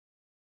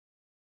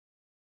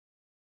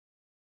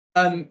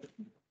Um,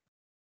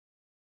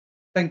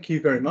 Thank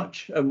you very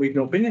much. We've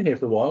not been in here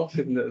for a while,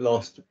 given that the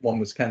last one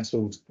was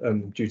cancelled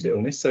due to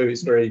illness. So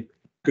it's very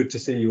good to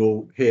see you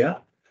all here.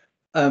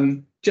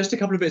 Just a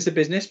couple of bits of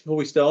business before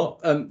we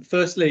start.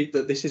 Firstly,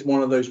 that this is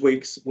one of those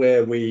weeks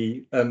where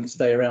we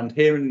stay around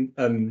here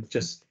and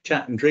just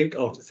chat and drink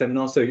after the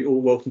seminar. So you're all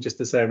welcome just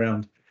to stay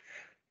around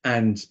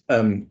and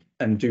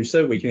do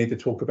so. We can either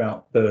talk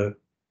about the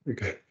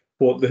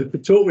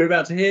talk we're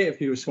about to hear.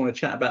 If you just want to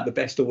chat about the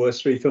best or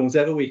worst 3 films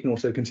ever, we can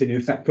also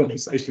continue that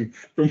conversation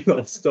from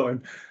last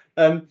time.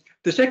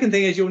 The second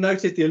thing is you'll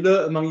notice the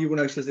alert among you will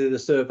notice there's a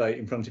survey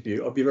in front of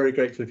you. I'll be very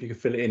grateful if you could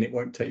fill it in. It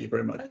won't take you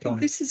very much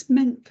time. This is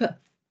meant for...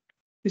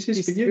 This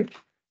is for you.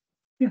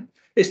 Yeah,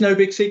 it's no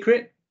big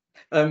secret.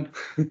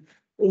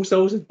 All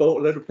Souls has bought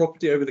a load of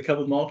property over the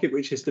covered market,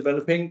 which is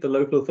developing. The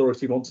local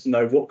authority wants to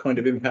know what kind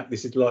of impact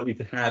this is likely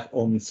to have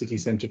on city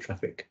centre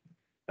traffic.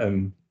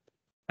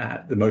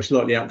 The most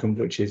likely outcome,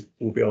 which is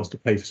we'll be asked to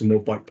pay for some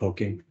more bike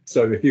parking.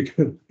 So if you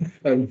can,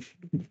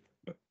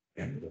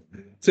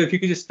 if you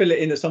could just fill it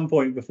in at some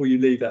point before you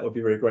leave, that would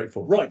be very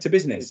grateful. Right, to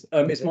business.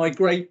 It's my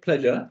great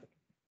pleasure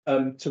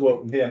to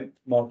welcome here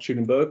Marc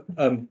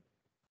Schuilenburg.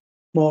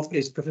 Marc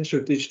is Professor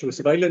of Digital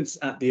Surveillance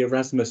at the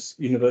Erasmus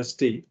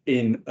University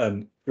in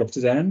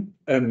Rotterdam.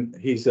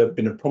 He's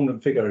been a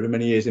prominent figure over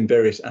many years in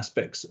various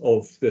aspects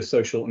of the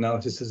social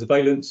analysis of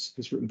surveillance.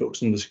 He's written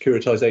books on the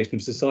securitization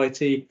of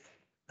society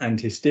and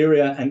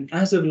hysteria, and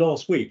as of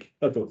last week,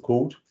 a book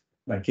called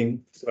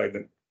Making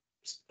Surveillance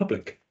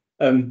Public,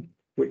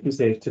 which he's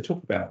here to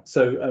talk about.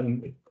 So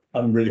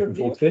I'm really looking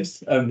forward to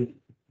this. Thank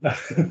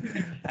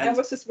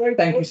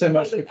you so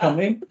much for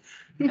coming,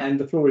 and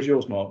the floor is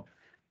yours, Marc.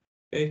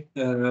 Okay,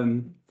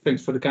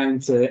 thanks for the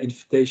kind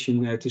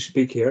invitation to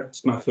speak here.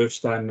 It's my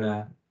first time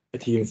at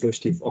the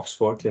University of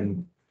Oxford,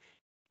 and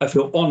I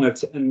feel honored.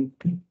 And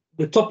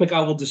the topic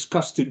I will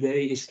discuss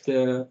today is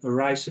the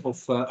rise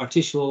of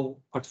artificial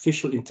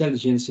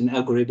intelligence and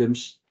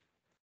algorithms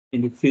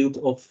in the field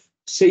of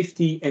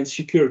safety and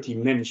security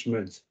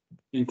management.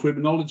 In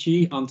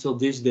criminology, until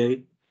this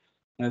day,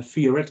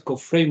 theoretical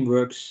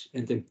frameworks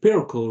and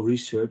empirical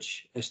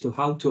research as to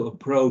how to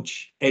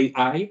approach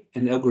AI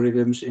and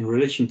algorithms in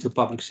relation to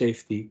public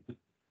safety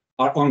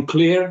are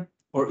unclear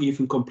or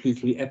even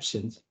completely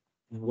absent.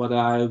 And what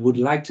I would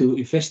like to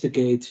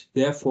investigate,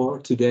 therefore,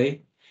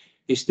 today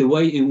is the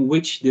way in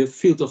which the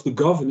field of the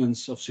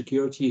governance of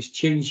security is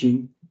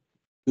changing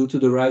due to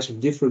the rise of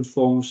different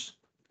forms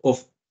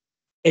of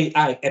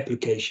AI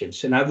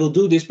applications. And I will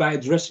do this by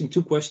addressing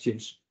 2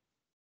 questions.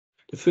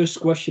 The first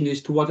question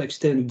is, to what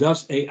extent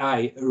does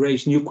AI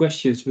raise new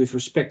questions with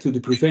respect to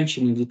the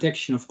prevention and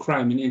detection of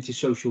crime and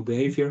antisocial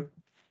behavior?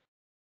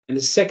 And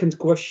the second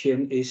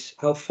question is,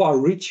 how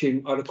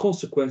far-reaching are the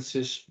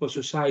consequences for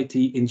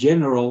society in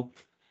general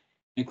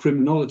and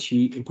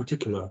criminology in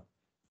particular?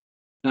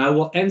 And I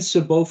will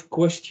answer both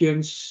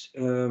questions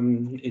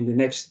in the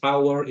next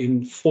hour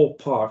in 4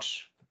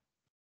 parts.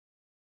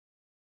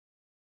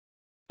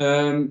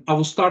 I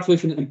will start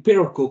with an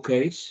empirical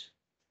case.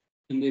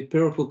 And the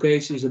empirical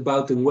case is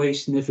about the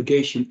Waze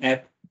navigation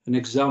app, an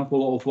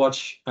example of what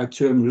I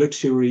term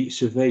luxury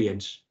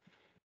surveillance.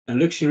 And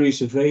luxury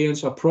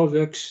surveillance are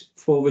products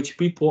for which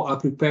people are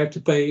prepared to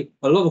pay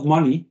a lot of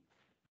money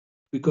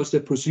because the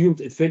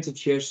presumed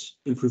advantages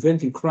in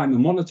preventing crime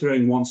and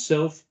monitoring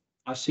oneself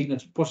are seen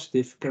as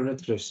positive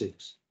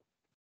characteristics.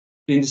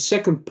 In the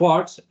second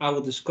part, I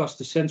will discuss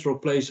the central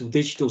place of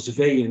digital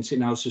surveillance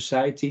in our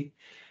society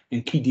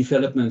and key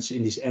developments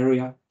in this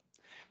area.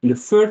 In the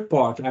third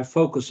part, I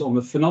focus on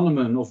the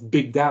phenomenon of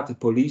big data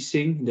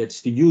policing.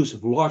 That's the use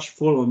of large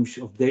volumes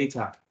of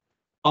data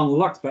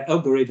unlocked by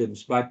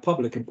algorithms by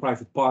public and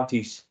private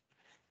parties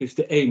with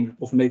the aim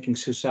of making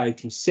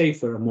society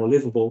safer and more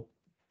livable.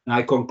 And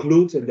I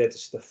conclude, and that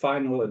is the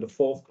final and the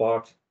 4th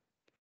part,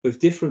 with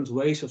different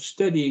ways of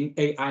studying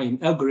AI and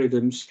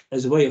algorithms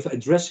as a way of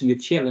addressing the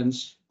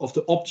challenge of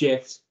the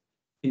object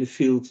in the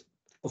field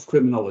of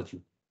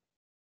criminology.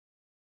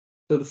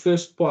 So the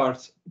first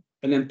part,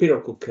 an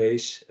empirical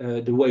case,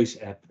 the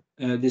Waze app.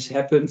 This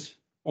happened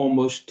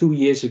almost 2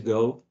 years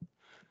ago,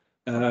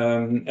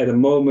 at a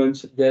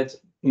moment that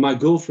my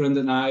girlfriend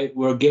and I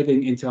were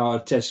getting into our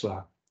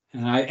Tesla.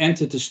 And I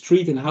entered the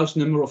street and house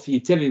number of the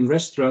Italian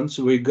restaurant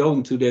we're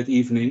going to that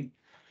evening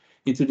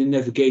into the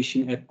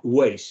navigation app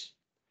Waze.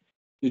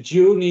 The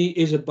journey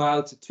is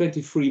about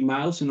 23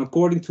 miles, and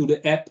according to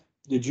the app,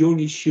 the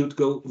journey should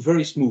go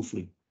very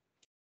smoothly.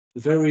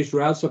 The various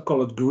routes are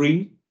colored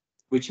green,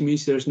 which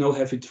means there's no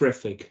heavy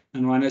traffic.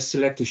 And when I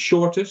select the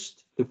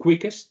shortest, the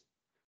quickest,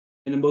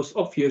 and the most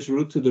obvious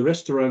route to the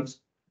restaurant,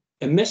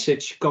 a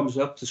message comes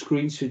up the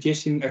screen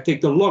suggesting I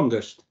take the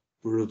longest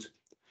route.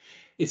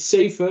 It's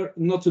safer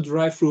not to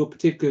drive through a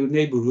particular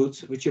neighborhood,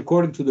 which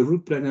according to the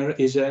route planner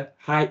is a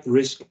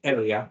high-risk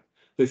area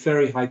with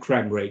very high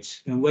crime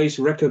rates, and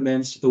Waze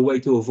recommends a way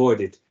to avoid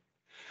it.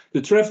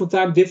 The travel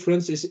time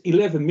difference is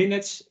 11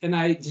 minutes, and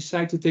I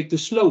decide to take the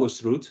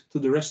slowest route to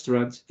the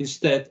restaurant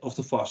instead of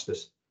the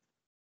fastest.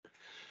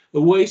 A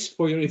Waze,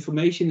 for your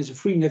information, is a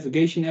free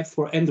navigation app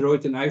for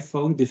Android and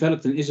iPhone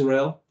developed in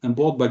Israel and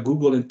bought by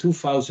Google in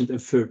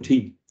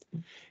 2013.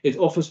 It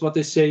offers what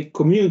they say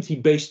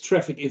community-based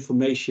traffic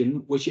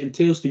information, which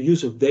entails the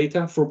use of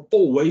data from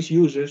all Waze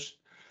users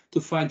to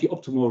find the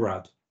optimal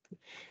route.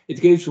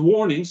 It gives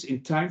warnings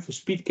in time for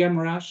speed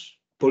cameras,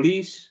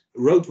 police,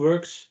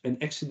 roadworks,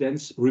 and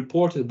accidents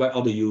reported by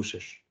other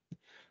users.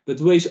 But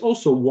Waze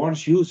also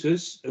warns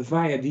users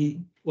via the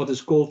what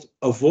is called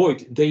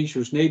avoid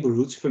dangerous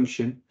neighborhoods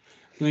function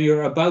when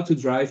you're about to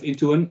drive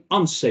into an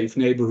unsafe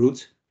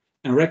neighborhood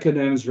and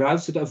recommends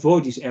routes that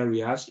avoid these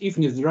areas,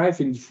 even if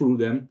driving through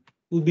them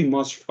would be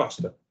much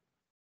faster.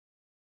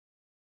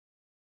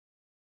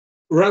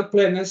 Route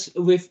planners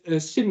with a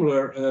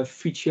similar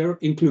feature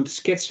include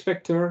Sketch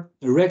Factor,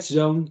 Red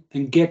Zone,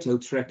 and Ghetto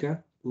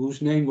Tracker,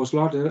 whose name was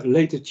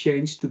later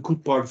changed to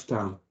Good Part of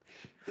Town.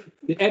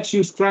 The apps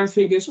use crime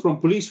figures from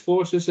police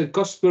forces and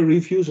customer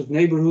reviews of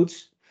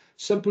neighborhoods,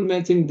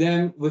 supplementing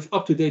them with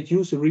up-to-date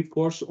user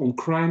reports on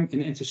crime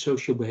and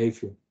antisocial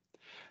behavior.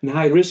 A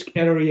high-risk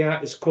area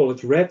is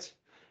called red,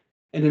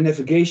 and the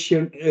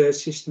navigation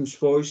system's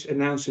voice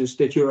announces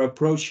that you're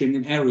approaching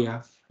an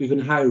area with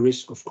a high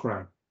risk of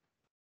crime.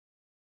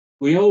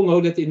 We all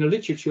know that in the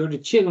literature, the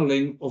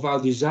channeling of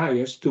our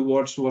desires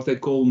towards what they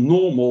call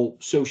normal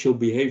social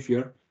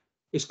behavior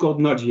is called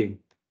nudging.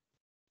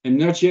 And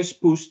nudges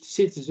push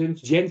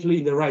citizens gently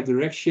in the right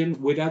direction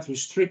without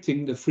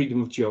restricting the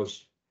freedom of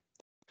choice.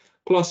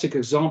 Classic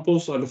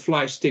examples are the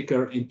fly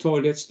sticker in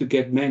toilets to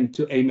get men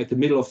to aim at the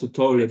middle of the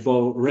toilet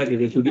bowl rather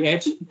than to the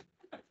edge.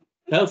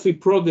 Healthy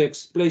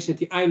products placed at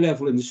the eye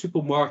level in the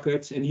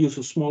supermarkets and use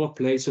of smaller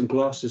plates and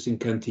glasses in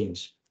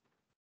canteens.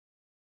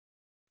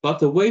 But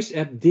the Waze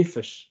app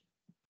differs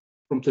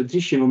from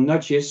traditional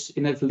nudges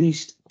in at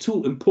least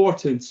two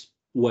important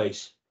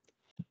ways.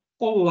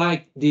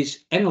 Unlike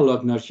these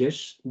analog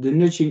nudges, the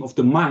nudging of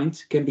the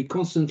mind can be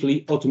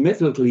constantly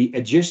automatically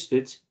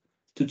adjusted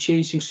to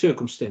changing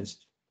circumstances.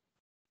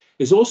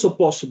 It's also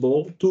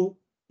possible to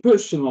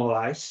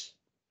personalize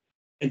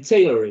and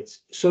tailor it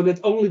so that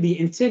only the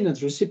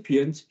intended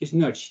recipient is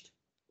nudged.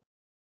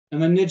 And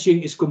when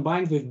nudging is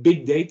combined with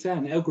big data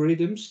and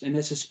algorithms and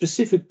has a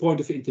specific point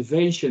of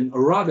intervention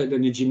rather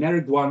than a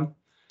generic one,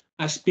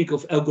 I speak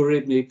of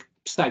algorithmic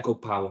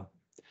psychopower.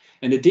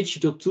 And the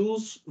digital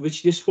tools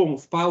which this form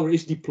of power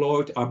is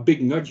deployed are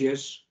big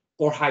nudges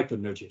or hyper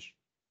nudges.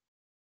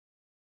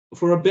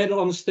 For a better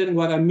understanding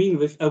what I mean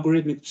with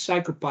algorithmic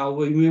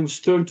psychopower, we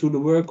must turn to the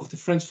work of the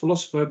French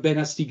philosopher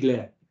Bernard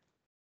Stiegler.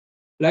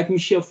 Like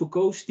Michel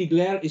Foucault,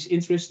 Stiegler is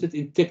interested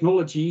in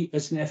technology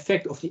as an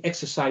effect of the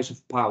exercise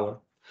of power,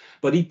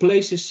 but he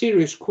places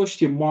serious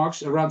question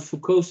marks around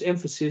Foucault's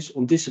emphasis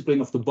on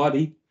discipline of the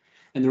body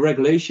and the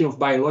regulation of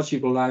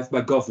biological life by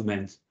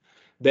government,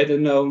 better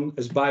known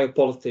as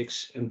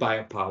biopolitics and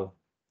biopower.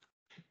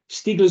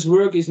 Stiegler's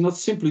work is not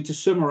simply to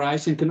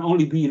summarize and can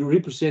only be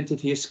represented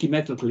here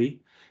schematically,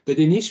 but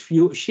in his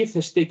view, a shift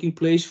has taken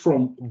place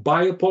from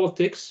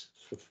biopolitics,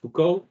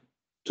 Foucault,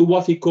 to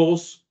what he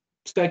calls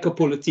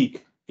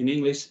psychopolitique, in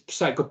English,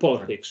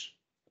 psychopolitics.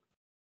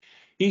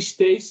 He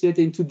states that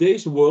in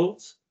today's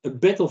world, a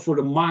battle for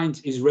the mind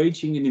is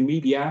raging in the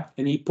media,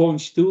 and he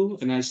points to,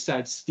 and I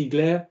cite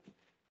Stiegler,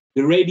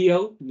 the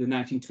radio in the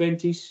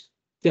 1920s,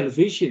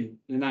 television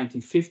in the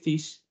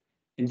 1950s,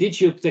 and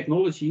digital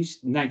technologies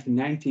in the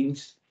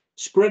 1990s,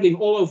 spreading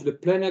all over the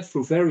planet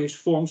through various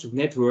forms of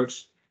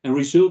networks and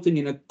resulting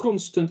in a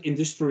constant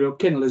industrial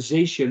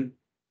canalization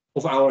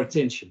of our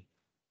attention.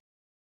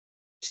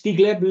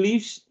 Stiegler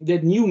believes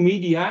that new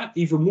media,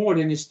 even more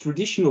than its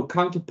traditional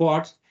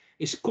counterpart,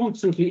 is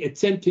constantly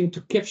attempting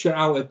to capture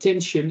our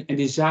attention and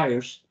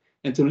desires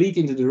and to lead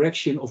in the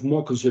direction of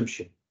more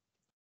consumption.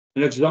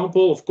 An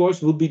example, of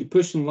course, would be the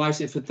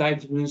personalized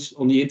advertisements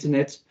on the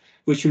internet,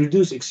 which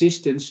reduce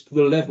existence to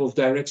the level of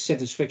direct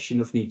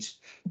satisfaction of needs.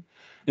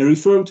 And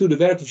referring to the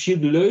work of Gilles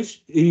Deleuze,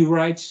 he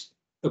writes,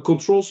 a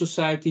control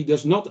society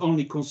does not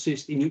only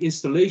consist in the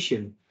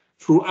installation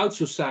throughout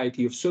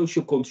society of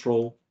social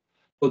control,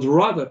 but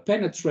rather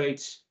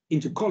penetrates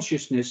into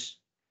consciousness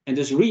and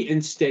thus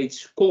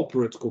reinstates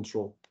corporate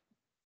control.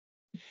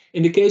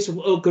 In the case of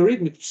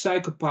algorithmic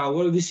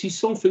psychopower, we see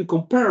something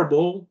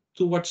comparable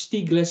to what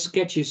Stiegler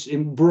sketches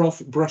in broad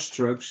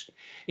brushstrokes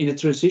in the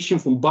transition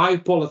from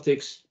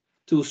biopolitics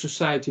to a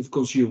society of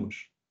consumers.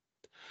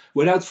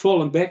 Without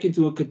falling back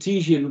into a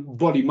Cartesian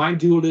body-mind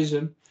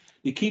dualism,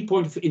 the key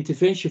point of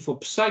intervention for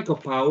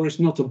psychopower is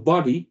not the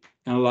body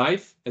and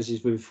life, as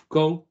is with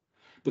Foucault,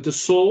 but the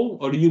soul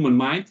or the human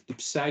mind, the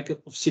psyche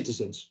of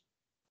citizens.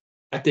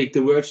 I take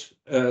the words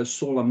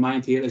soul and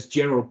mind here as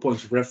general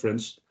points of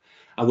reference.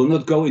 I will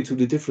not go into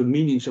the different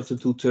meanings of the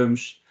two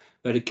terms,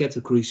 where the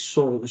category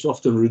soul is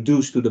often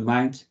reduced to the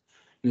mind,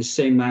 and the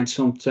same mind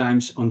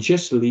sometimes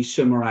unjustly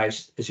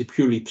summarized as a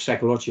purely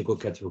psychological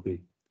category.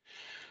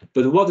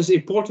 But what is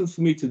important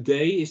for me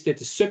today is that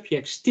the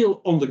subject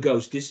still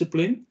undergoes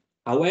discipline.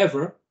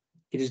 However,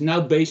 it is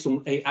now based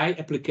on AI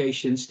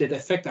applications that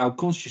affect our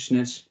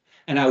consciousness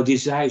and our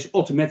desires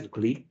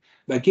automatically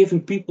by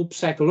giving people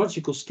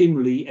psychological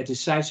stimuli at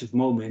decisive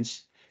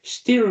moments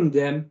steering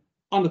them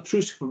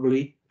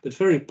unobtrusively but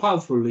very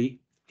powerfully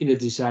in the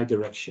desired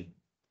direction.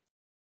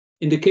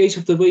 In the case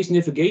of the Waze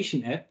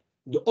navigation app,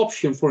 the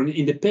option for an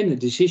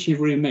independent decision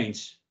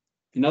remains.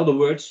 In other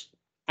words,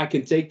 I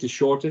can take the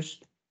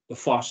shortest, the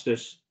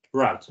fastest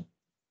route.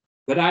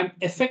 But I'm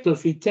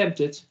effectively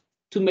tempted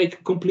to make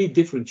a complete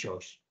different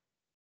choice.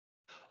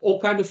 All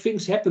kinds of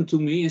things happen to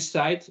me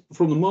inside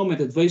from the moment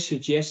that Waze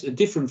suggests a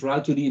different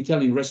route to the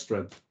Italian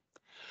restaurant.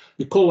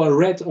 The color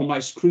red on my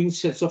screen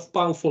sets off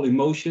powerful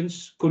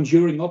emotions,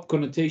 conjuring up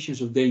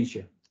connotations of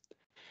danger.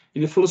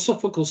 In a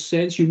philosophical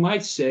sense, you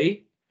might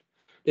say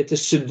that the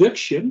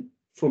seduction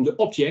from the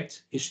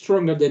object is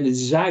stronger than the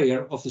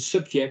desire of the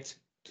subject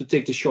to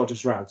take the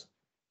shortest route.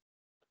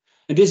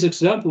 And this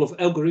example of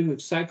algorithmic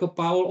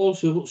psychopower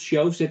also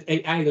shows that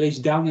AI lays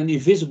down an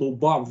invisible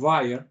barbed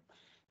wire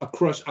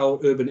across our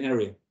urban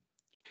area.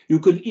 You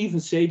could even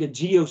say that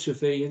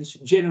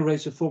geosurveillance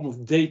generates a form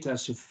of data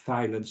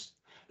surveillance,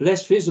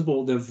 less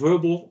visible than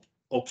verbal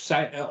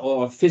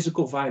or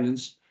physical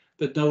violence,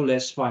 but no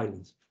less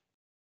violent.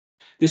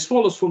 This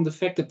follows from the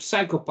fact that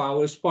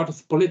psychopower is part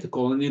of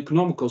political and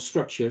economical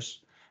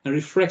structures and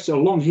reflects a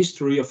long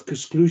history of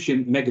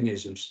exclusion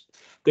mechanisms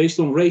based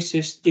on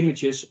racist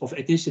images of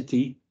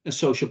ethnicity and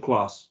social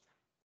class.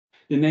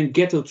 The name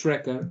Ghetto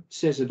Tracker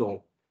says it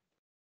all.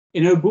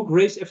 In her book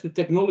Race After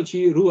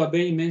Technology, Rua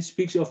Benjamin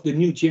speaks of the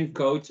new Jim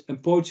Code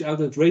and points out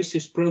that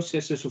racist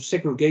processes of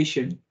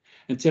segregation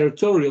and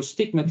territorial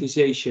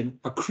stigmatization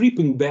are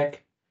creeping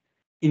back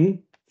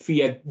in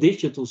via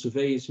digital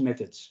surveillance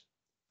methods.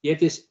 Yet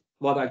this,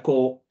 what I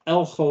call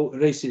algo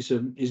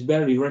racism, is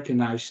barely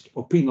recognized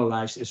or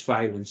penalized as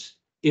violence,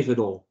 if at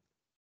all.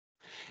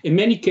 In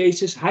many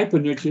cases,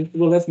 hypernudging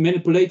will have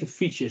manipulative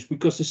features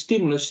because the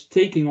stimulus is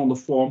taking on the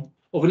form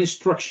of an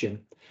instruction,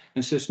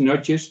 and such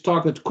nudges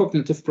target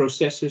cognitive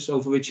processes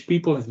over which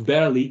people have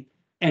barely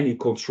any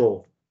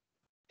control.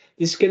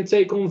 This can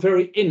take on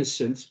very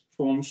innocent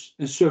forms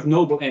and serve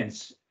noble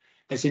ends,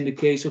 as in the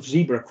case of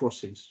zebra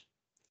crossings.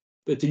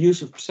 But the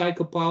use of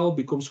psychopower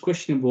becomes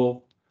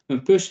questionable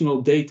when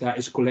personal data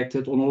is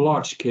collected on a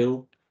large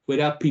scale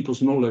without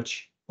people's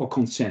knowledge or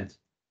consent.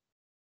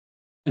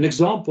 An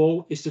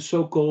example is the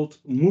so-called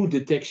mood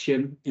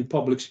detection in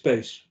public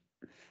space.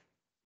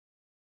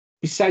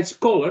 Besides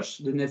colors,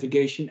 the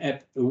navigation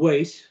app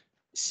Waze,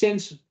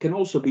 sense can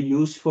also be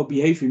used for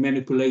behavior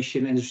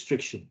manipulation and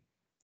restriction.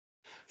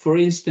 For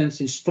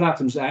instance, in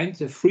Stratums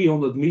Eind, a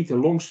 300-meter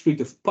long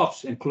street of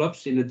pubs and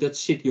clubs in the Dutch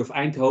city of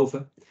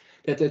Eindhoven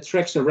that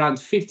attracts around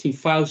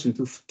 15,000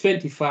 to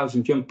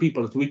 20,000 young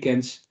people at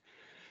weekends,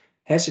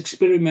 has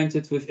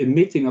experimented with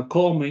emitting a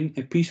calming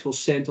and peaceful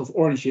scent of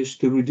oranges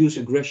to reduce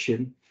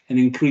aggression and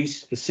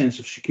increase a sense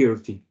of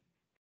security.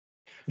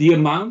 The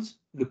amount,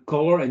 the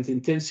color and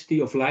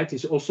intensity of light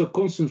is also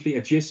constantly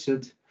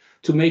adjusted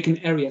to make an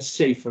area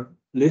safer,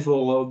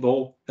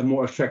 livable and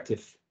more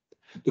attractive.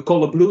 The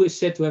color blue is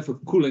said to have a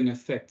cooling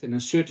effect, and a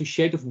certain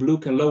shade of blue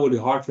can lower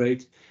the heart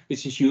rate,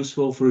 which is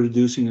useful for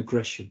reducing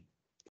aggression.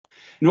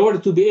 In order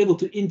to be able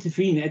to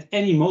intervene at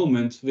any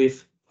moment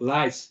with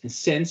lights and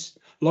scents,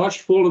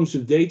 large volumes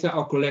of data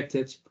are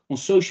collected on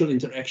social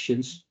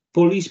interactions,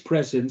 police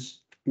presence,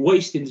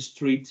 waste in the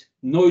street,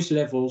 noise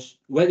levels,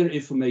 weather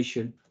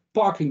information,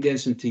 parking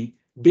density,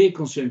 beer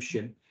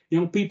consumption,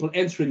 young people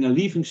entering and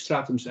leaving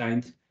Stratums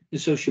Eind,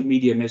 and social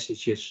media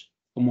messages,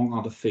 among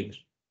other things.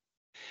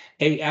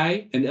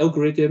 AI and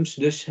algorithms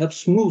thus help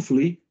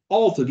smoothly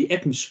alter the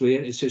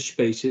atmosphere in such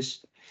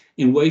spaces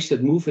in ways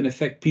that move and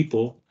affect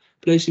people,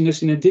 placing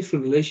us in a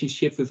different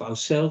relationship with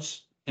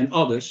ourselves and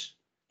others,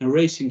 and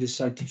raising the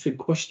scientific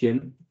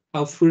question,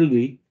 how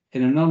freely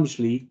and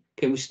anonymously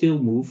can we still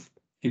move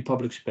in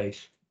public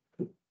space?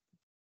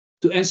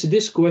 To answer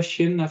this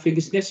question, I think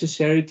it's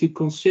necessary to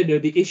consider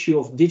the issue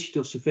of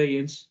digital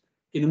surveillance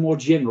in a more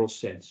general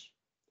sense.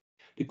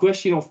 The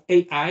question of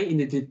AI in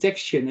the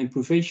detection and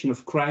prevention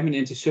of crime and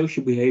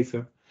antisocial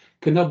behavior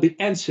cannot be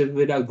answered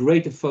without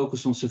greater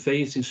focus on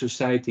surveillance in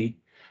society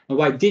and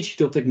why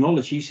digital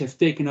technologies have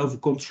taken over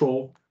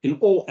control in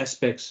all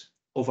aspects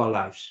of our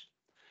lives.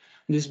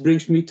 And this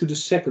brings me to the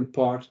second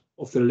part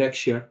of the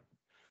lecture,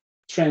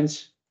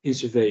 trends in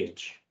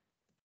surveillance.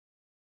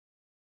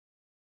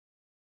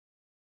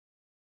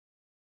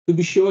 To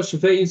be sure,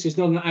 surveillance is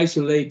not an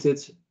isolated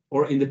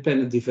or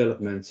independent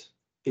development.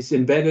 It's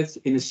embedded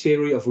in a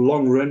series of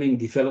long-running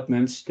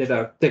developments that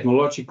are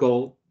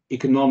technological,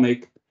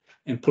 economic,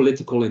 and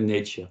political in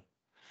nature.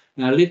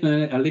 And I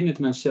limit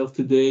myself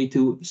today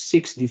to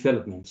 6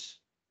 developments.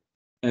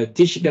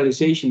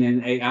 Digitalization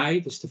and AI,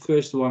 that's the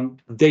first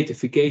one.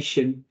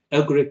 Datafication,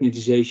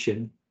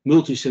 algorithmization,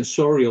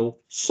 multisensorial,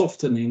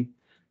 softening,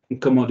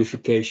 and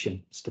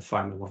commodification is the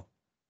final one.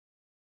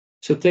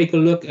 So take a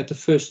look at the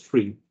first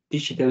 3.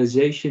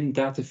 Digitalization,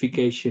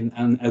 datafication,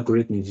 and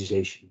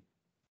algorithmization.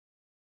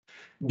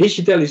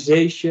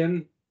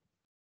 Digitalization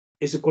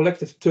is a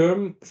collective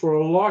term for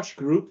a large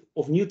group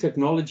of new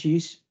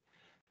technologies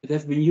that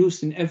have been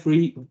used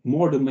in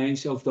more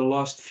domains over the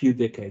last few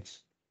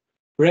decades.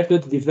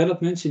 Rapid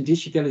developments in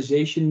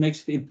digitalization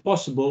makes it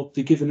impossible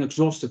to give an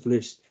exhaustive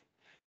list.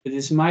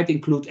 This might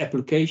include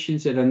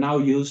applications that are now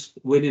used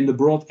within the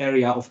broad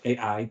area of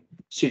AI,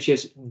 such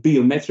as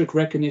biometric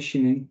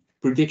recognition,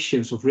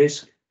 predictions of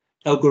risk,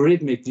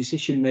 algorithmic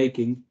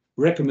decision-making,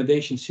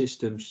 recommendation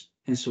systems,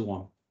 and so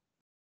on.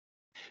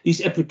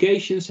 These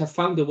applications have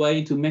found their way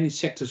into many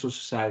sectors of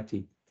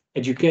society: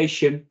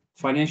 education,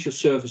 financial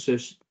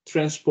services,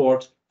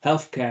 transport,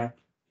 healthcare,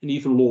 and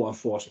even law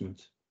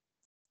enforcement.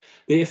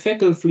 They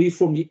effectively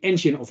form the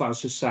engine of our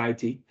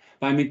society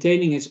by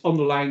maintaining its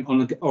underlying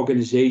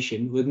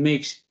organization, which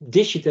makes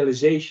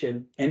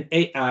digitalization and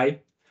AI,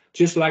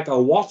 just like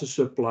our water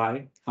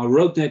supply, our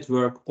road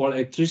network, or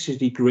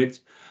electricity grid,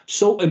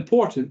 so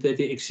important that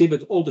they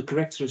exhibit all the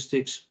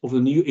characteristics of a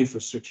new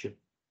infrastructure.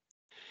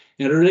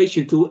 In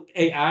relation to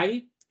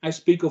AI, I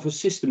speak of a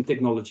system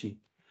technology,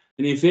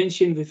 an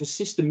invention with a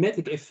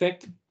systematic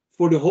effect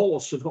for the whole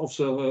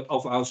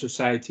of our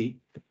society,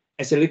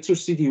 as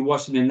electricity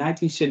was in the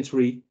 19th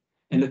century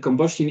and the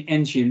combustion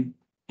engine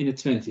in the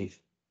 20th.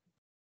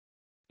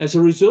 As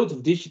a result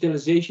of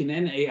digitalization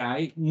and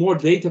AI, more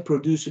data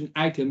producing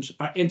items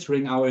are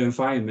entering our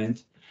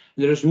environment,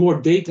 and there is more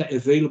data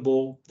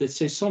available that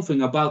says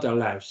something about our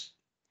lives.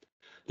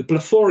 The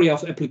plethora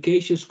of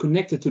applications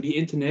connected to the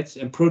internet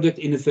and product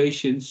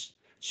innovations,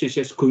 such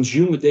as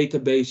consumer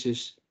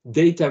databases,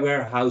 data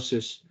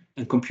warehouses,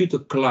 and computer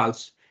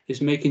clouds, is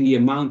making the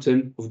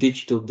mountain of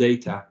digital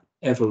data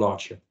ever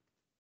larger.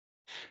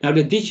 Now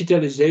that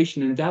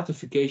digitalization and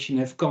datafication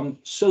have come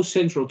so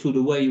central to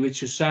the way in which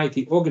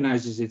society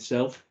organizes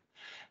itself,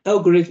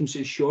 algorithms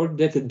ensure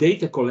that the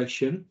data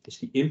collection, is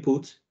the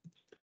input,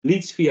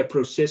 leads via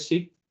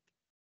processing,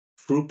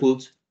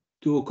 throughput,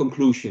 to a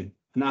conclusion,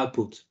 an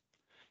output.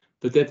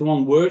 But that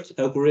one word,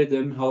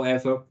 algorithm,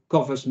 however,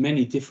 covers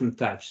many different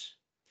types.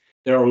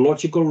 There are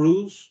logical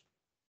rules,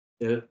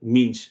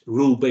 means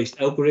rule-based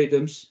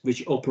algorithms,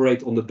 which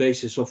operate on the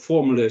basis of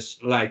formulas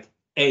like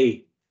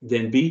A,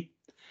 then B.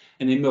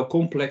 And in more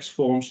complex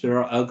forms,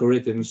 there are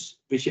algorithms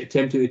which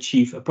attempt to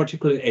achieve a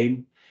particular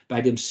aim by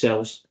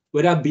themselves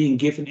without being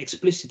given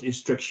explicit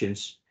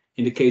instructions,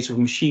 in the case of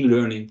machine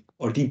learning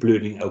or deep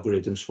learning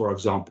algorithms, for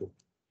example.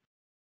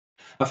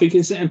 I think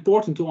it's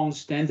important to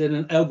understand that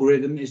an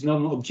algorithm is not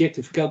an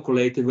objective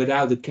calculator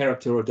without a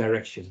character or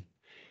direction.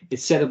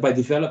 It's set up by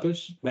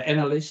developers, by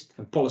analysts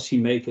and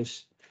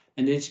policymakers,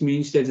 and this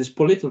means that it's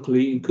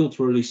politically and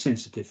culturally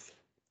sensitive.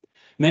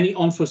 Many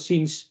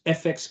unforeseen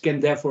effects can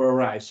therefore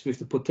arise, with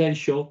the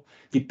potential,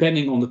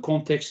 depending on the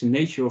context and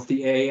nature of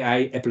the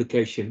AI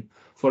application,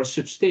 for a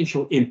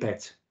substantial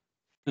impact.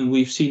 And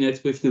we've seen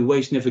it with the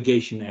Waste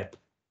Navigation app.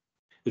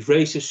 It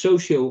raises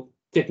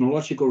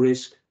socio-technological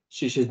risk,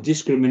 such as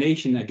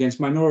discrimination against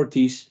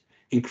minorities,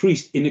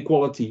 increased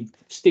inequality,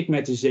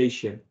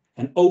 stigmatization,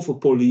 and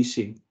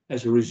over-policing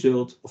as a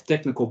result of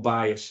technical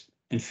bias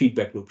and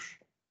feedback loops.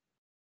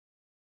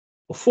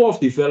 A fourth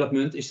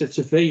development is that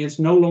surveillance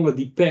no longer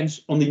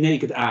depends on the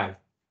naked eye.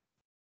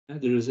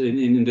 There is,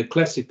 in the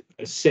classic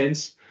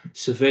sense,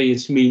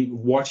 surveillance means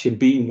watch and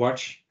being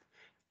watched,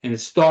 and it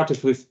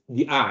started with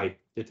the eye.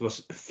 It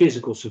was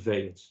physical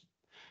surveillance.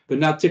 But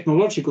now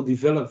technological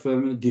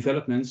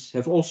developments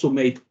have also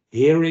made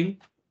hearing,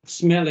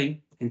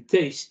 smelling, and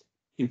taste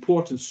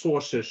important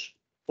sources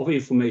of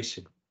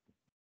information.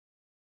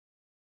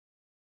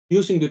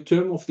 Using the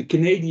term of the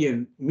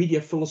Canadian media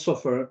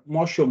philosopher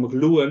Marshall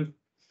McLuhan,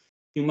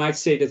 you might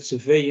say that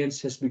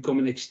surveillance has become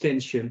an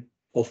extension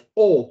of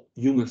all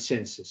human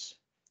senses.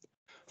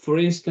 For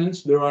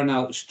instance, there are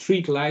now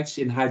street lights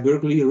in high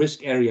burglary risk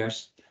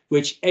areas,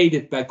 which,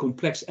 aided by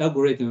complex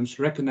algorithms,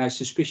 recognize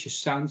suspicious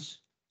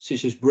sounds,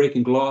 such as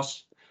breaking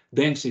glass,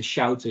 bangs, and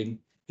shouting,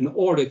 in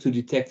order to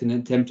detect an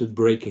attempted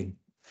break-in.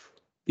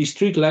 These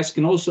street lights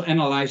can also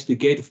analyze the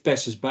gait of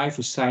passers-by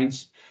for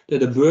signs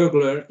that a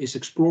burglar is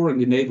exploring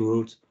the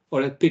neighborhood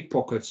or that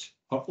pickpockets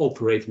are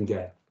operating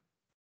there.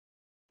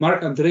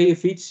 Mark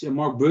Andreevich and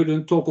Mark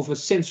Burden talk of a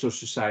sensor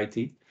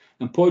society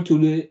and point to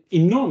the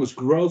enormous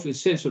growth in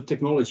sensor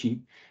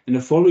technology and the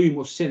volume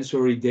of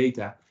sensory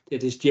data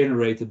that is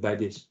generated by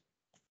this.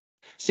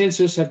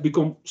 Sensors have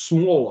become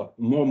smaller,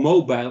 more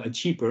mobile and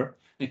cheaper,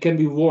 and can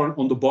be worn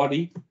on the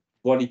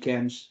body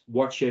cams,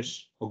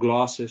 watches or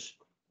glasses,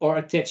 or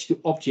attached to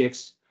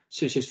objects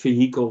such as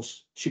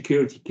vehicles,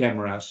 security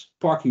cameras,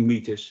 parking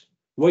meters,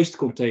 waste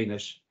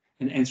containers,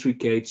 and entry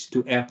gates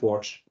to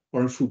airports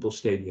or in football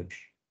stadiums.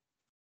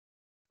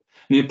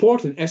 An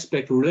important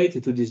aspect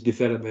related to this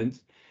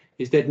development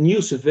is that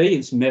new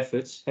surveillance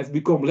methods have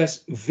become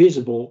less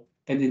visible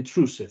and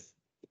intrusive.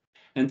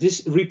 And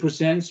this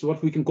represents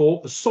what we can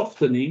call a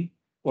softening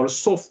or a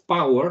soft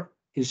power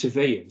in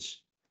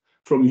surveillance,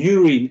 from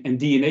urine and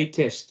DNA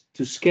tests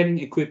to scanning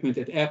equipment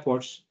at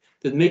airports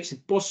that makes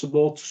it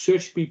possible to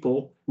search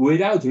people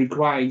without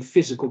requiring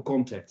physical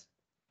contact.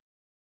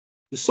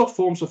 The soft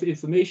forms of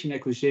information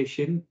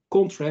acquisition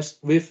contrast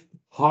with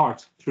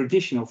hard,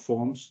 traditional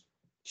forms,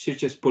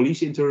 such as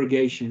police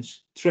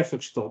interrogations,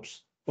 traffic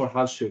stops, or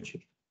house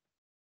searches.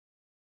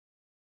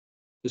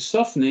 The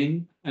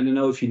softening, I don't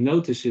know if you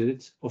notice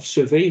it, of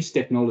surveillance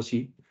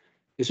technology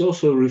is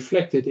also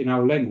reflected in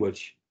our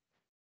language.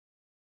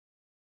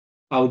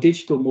 Our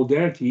digital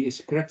modernity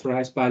is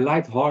characterized by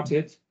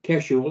light-hearted,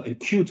 casual, and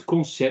cute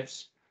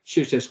concepts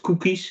such as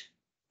cookies,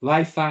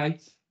 Wi-Fi,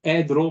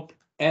 AirDrop,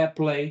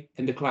 AirPlay,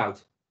 and the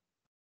cloud.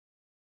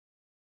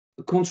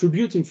 A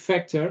contributing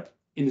factor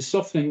in the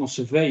softening of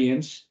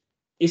surveillance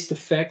is the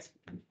fact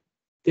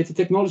that the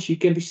technology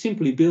can be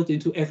simply built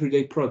into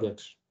everyday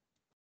products.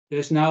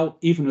 There's now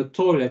even a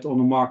toilet on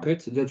the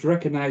market that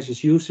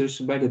recognizes users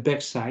by the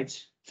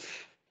backsides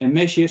and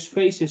measures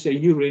faces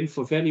and urine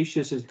for values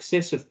such as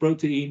excessive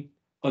protein,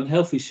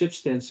 unhealthy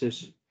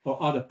substances,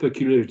 or other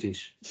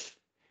peculiarities.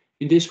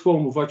 In this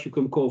form of what you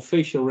can call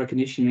facial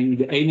recognition,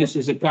 the anus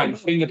is a kind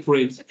of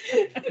fingerprint,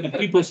 and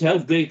people's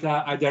health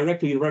data are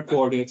directly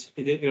recorded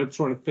in the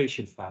electronic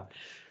patient file.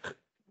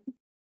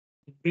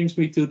 It brings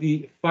me to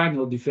the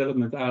final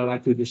development I'd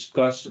like to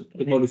discuss,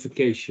 the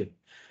modification.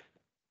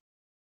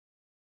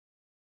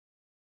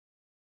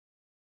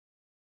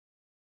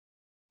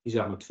 These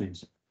are my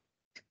twins.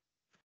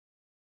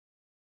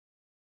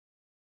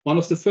 One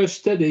of the first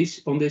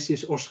studies on this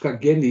is Oscar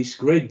Gendi's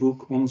great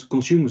book on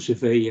consumer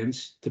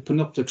surveillance, The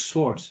Panoptic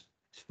Sword,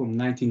 it's from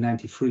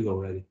 1993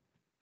 already,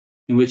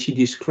 in which he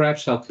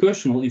describes how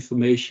personal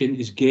information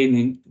is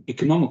gaining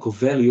economical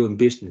value in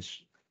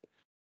business.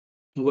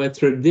 Where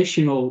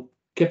traditional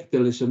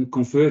capitalism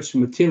converts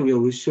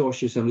material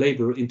resources and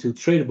labor into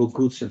tradable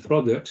goods and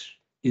products,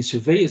 in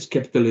surveillance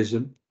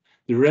capitalism,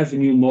 the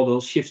revenue model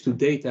shifts to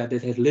data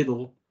that had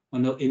little or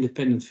no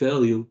independent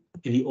value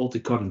in the old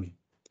economy,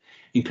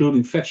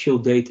 including factual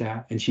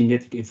data and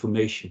genetic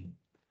information.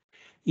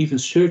 Even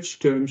search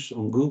terms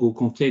on Google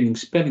containing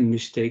spelling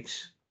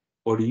mistakes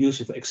or the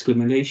use of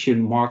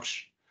exclamation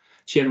marks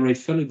generate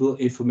valuable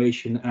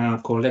information and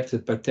are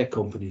collected by tech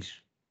companies.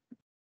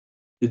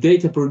 The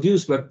data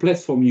produced by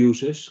platform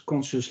users,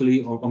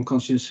 consciously or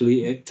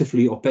unconsciously,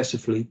 actively or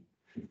passively,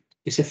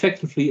 is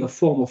effectively a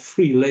form of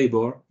free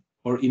labor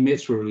or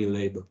immaterial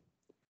labor.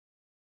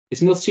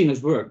 It's not seen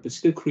as work, but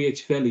still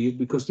creates value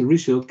because the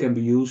result can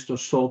be used or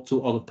sold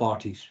to other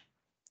parties.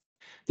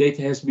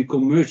 Data has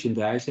become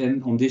merchandise,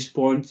 and on this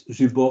point,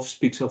 Zuboff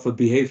speaks of a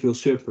behavioral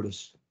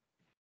surplus.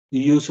 The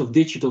use of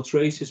digital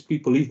traces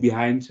people leave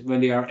behind when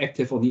they are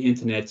active on the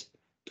internet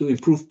to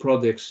improve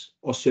products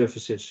or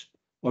services,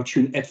 or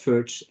tune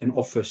adverts and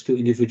offers to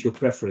individual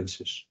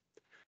preferences.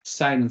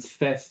 Silent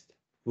theft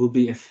will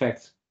be, in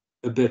fact,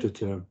 a better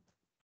term.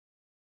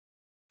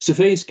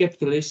 Surveillance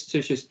capitalists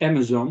such as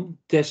Amazon,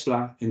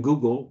 Tesla, and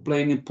Google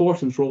play an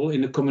important role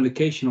in the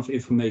communication of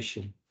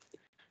information.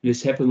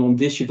 This happens on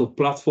digital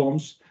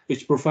platforms,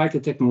 which provide the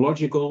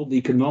technological, the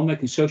economic,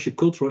 and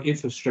socio-cultural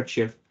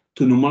infrastructure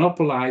to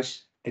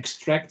monopolize,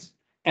 extract,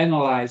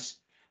 analyze,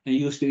 and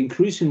use the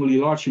increasingly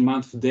large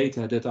amount of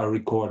data that are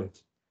recorded.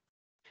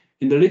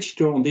 In the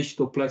literature on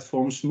digital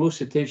platforms,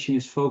 most attention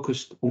is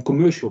focused on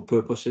commercial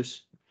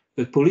purposes,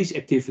 but police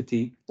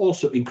activity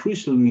also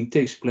increasingly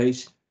takes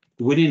place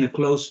within a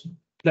closed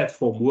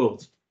platform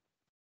world.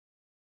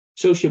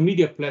 Social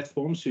media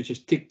platforms such as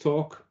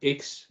TikTok,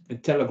 X,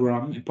 and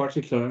Telegram in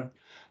particular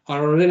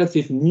are a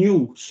relative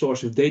new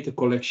source of data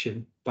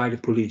collection by the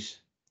police.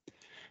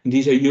 And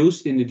these are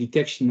used in the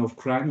detection of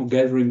crime or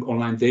gathering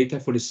online data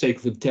for the sake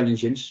of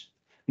intelligence,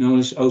 known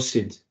as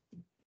OSINT.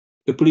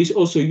 The police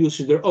also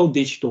uses their own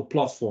digital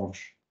platforms.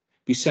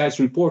 Besides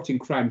reporting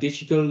crime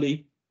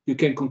digitally, you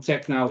can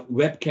contact now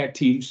webcam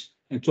teams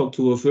and talk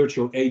to a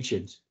virtual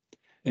agent,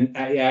 an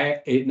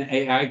AI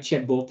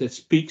chatbot that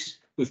speaks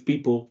with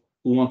people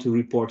who want to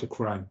report a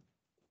crime.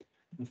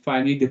 And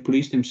finally, the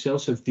police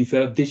themselves have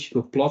developed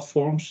digital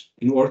platforms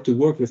in order to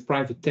work with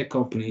private tech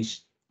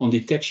companies on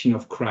detection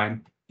of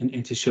crime and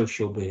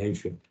antisocial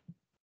behavior.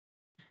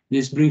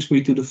 This brings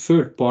me to the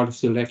third part of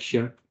the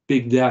lecture,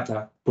 big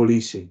data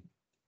policing.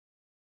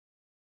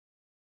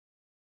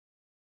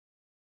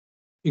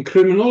 In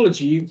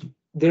criminology,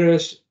 there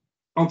is,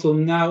 until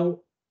now,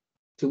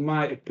 to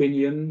my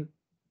opinion,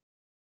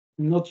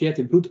 not yet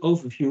a good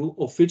overview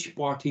of which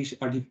parties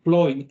are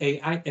deploying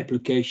AI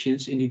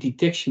applications in the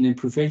detection and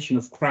prevention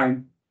of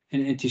crime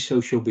and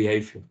antisocial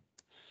behavior.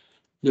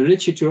 The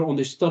literature on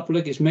this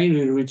topic is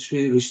mainly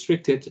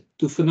restricted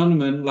to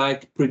phenomena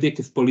like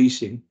predictive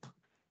policing,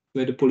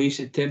 where the police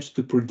attempts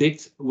to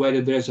predict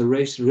whether there's a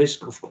raised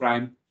risk of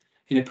crime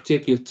in a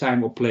particular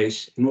time or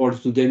place in order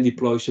to then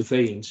deploy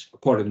surveillance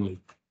accordingly.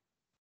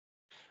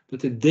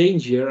 But the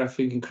danger, I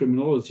think, in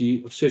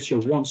criminology of such a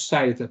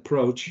one-sided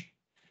approach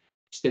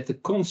is that the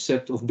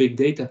concept of big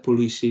data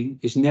policing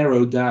is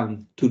narrowed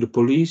down to the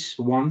police,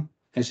 one,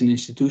 as an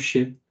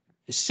institution,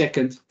 and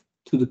second,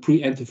 to the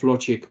preemptive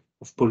logic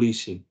of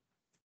policing.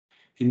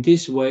 In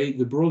this way,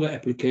 the broader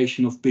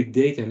application of big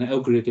data and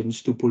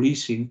algorithms to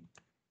policing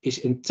is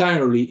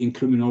entirely in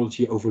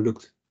criminology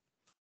overlooked.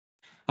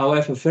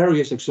 However,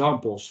 various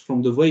examples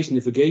from the Waze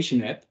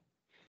navigation app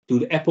to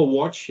the Apple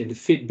Watch and the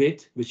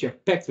Fitbit, which are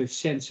packed with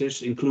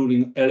sensors,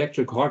 including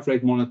electric heart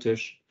rate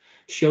monitors,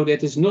 show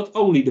that it's not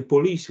only the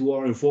police who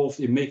are involved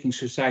in making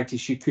society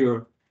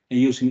secure and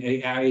using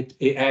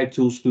AI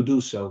tools to do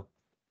so.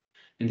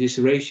 And this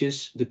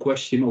raises the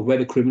question of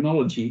whether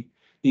criminology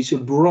needs a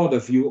broader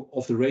view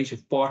of the range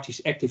of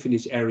parties active in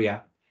this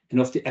area and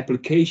of the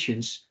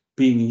applications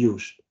being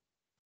used.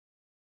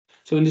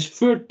 So in this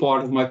third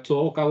part of my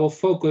talk, I will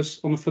focus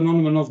on the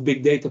phenomenon of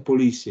big data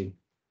policing,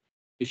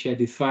 which I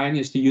define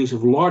as the use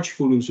of large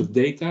volumes of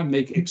data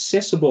made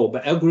accessible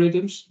by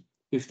algorithms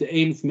with the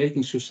aim of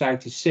making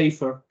society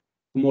safer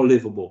and more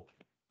livable.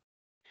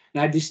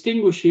 And I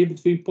distinguish here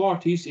between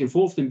parties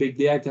involved in big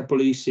data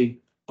policing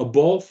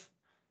above,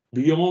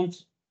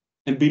 beyond,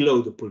 and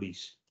below the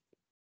police.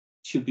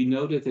 It should be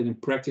noted that in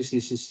practice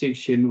this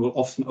distinction will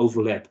often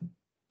overlap.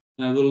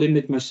 And I will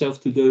limit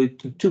myself to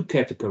two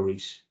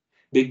categories: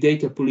 big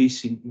data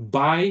policing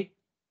by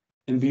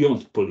and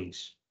beyond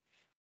police.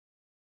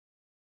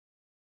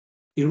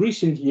 In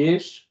recent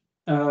years,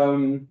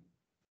 now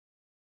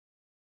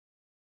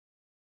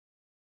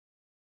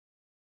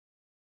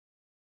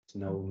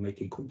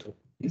making contact.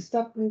 You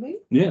stop moving?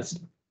 Yes.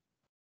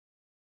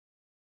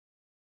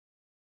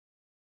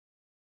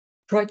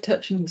 Try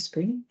touching the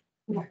screen.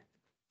 Yeah.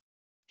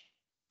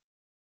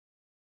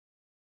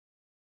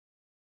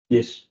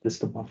 Yes, that's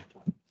the one.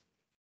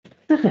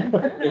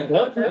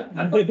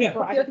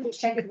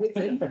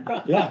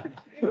 Yeah.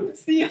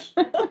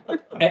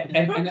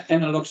 And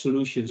analog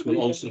solutions will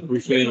also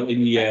prevail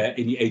in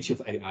the age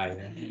of AI.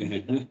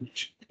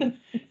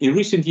 In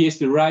recent years,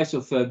 the rise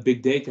of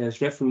big data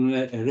has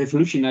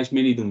revolutionized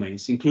many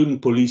domains, including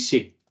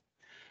policing.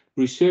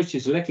 Research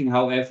is lacking,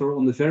 however,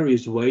 on the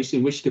various ways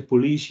in which the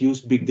police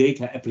use big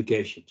data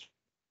applications.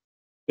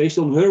 Based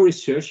on her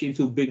research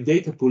into big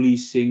data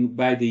policing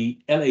by the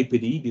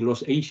LAPD, the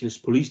Los Angeles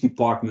Police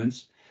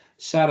Department,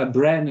 Sarah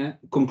Brenne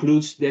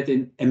concludes that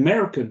in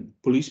American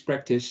police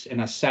practice,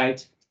 and I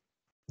cite,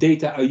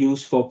 data are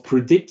used for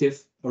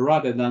predictive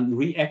rather than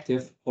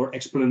reactive or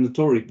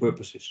explanatory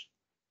purposes.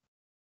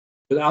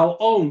 But our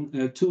own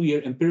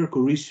 2-year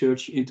empirical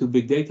research into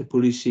big data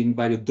policing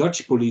by the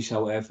Dutch police,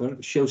 however,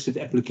 shows that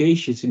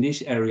applications in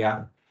this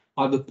area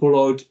are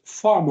deployed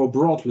far more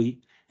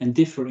broadly and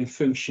differ in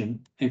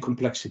function and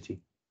complexity.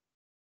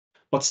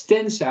 What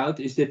stands out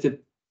is that the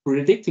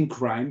predicting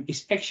crime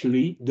is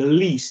actually the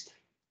least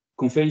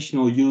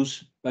conventional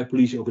use by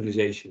police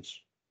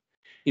organizations.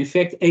 In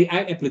fact,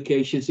 AI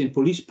applications in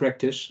police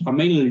practice are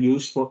mainly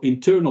used for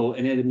internal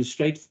and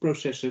administrative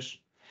processes.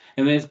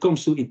 And when it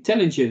comes to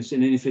intelligence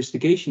and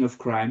investigation of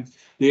crime,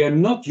 they are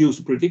not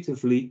used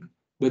predictively,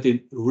 but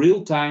in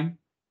real time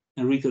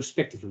and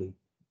retrospectively.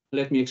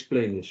 Let me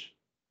explain this.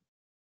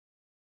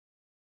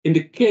 In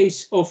the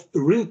case of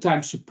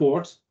real-time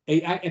support,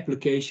 AI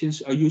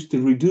applications are used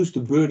to reduce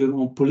the burden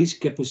on police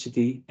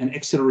capacity and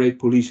accelerate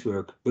police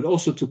work, but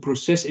also to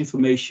process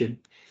information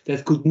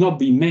that could not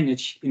be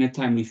managed in a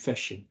timely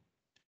fashion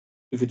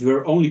if it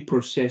were only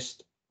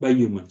processed by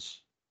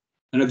humans.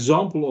 An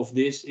example of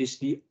this is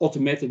the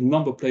automatic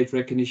number plate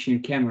recognition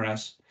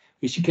cameras,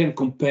 which can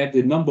compare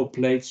the number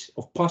plates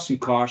of passing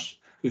cars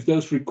with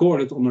those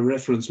recorded on a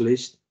reference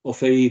list of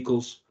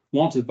vehicles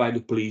wanted by the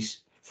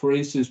police, for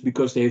instance,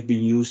 because they have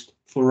been used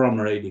for run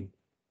raiding.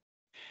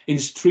 In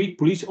the street,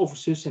 police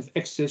officers have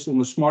access on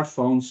their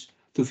smartphones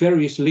to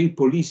various linked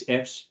police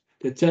apps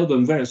that tell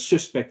them where a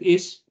suspect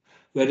is,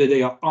 whether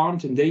they are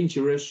armed and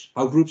dangerous,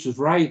 how groups of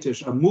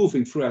rioters are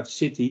moving throughout the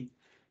city,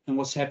 and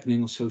what's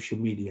happening on social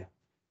media.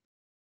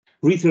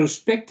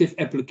 Retrospective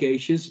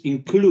applications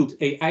include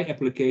AI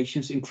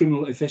applications in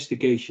criminal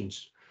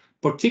investigations,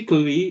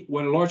 particularly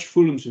when large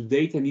volumes of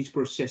data need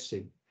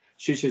processing,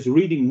 such as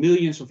reading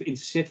millions of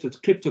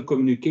intercepted crypto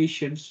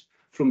communications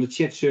from the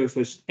chat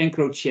service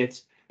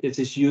EncroChat that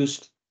is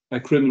used by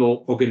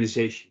criminal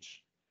organizations.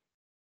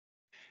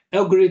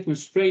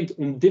 Algorithms trained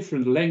on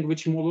different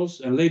language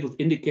models and labeled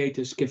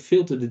indicators can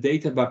filter the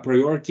data by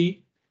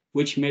priority,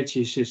 which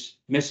messages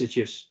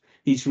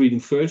needs reading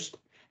first,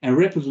 and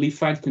rapidly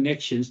find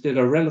connections that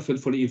are relevant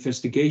for the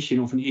investigation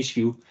of an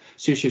issue,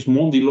 such as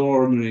money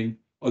laundering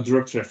or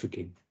drug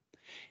trafficking.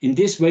 In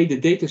this way, the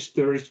data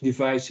storage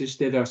devices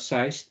that are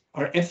sized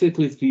are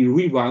effortlessly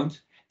rewound,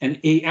 and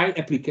AI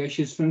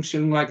applications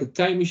function like a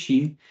time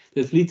machine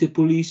that lead the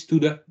police to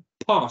the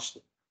past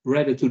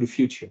rather to the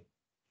future.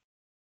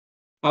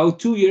 Our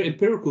 2-year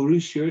empirical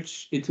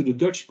research into the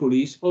Dutch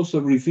police also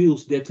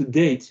reveals that to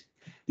date,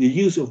 the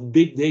use of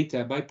big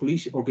data by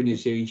police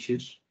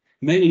organizations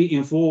mainly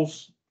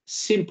involves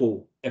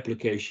simple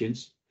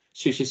applications,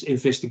 such as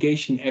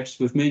investigation apps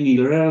with mainly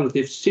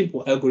relative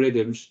simple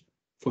algorithms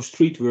for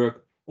street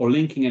work or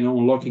linking and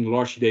unlocking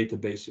large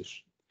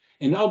databases.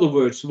 In other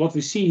words, what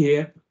we see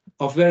here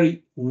are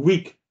very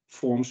weak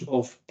forms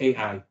of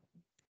AI.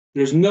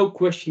 There is no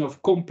question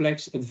of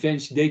complex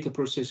advanced data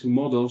processing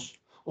models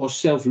or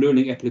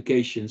self-learning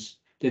applications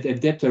that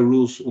adapt their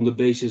rules on the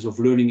basis of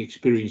learning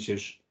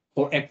experiences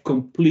or act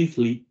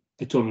completely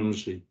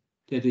autonomously,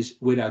 that is,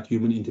 without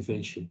human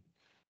intervention.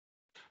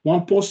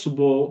 One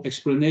possible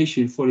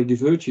explanation for the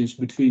divergence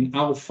between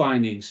our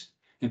findings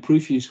and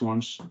previous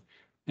ones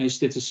is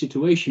that the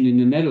situation in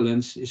the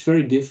Netherlands is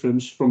very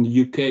different from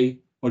the UK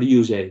or the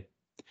USA.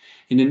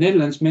 In the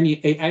Netherlands, many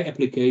AI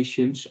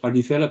applications are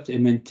developed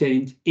and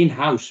maintained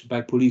in-house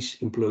by police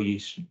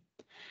employees.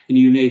 In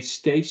the United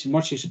States,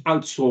 much is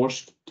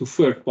outsourced to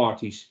third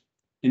parties.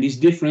 And these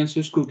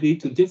differences could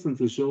lead to different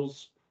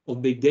results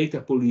of big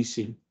data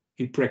policing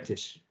in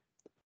practice.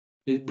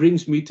 It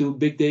brings me to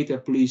big data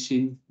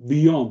policing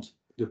beyond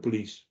the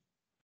police.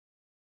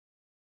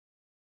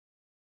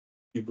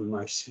 You be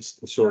my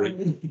sister,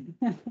 sorry.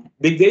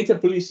 Big data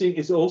policing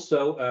is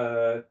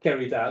also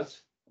carried out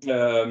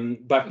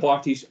by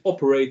parties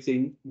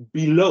operating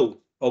below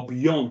or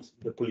beyond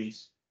the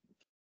police.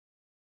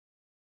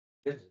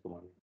 This is the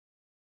one.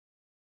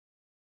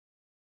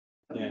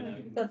 Yeah.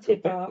 Not too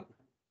far.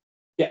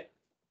 Yeah.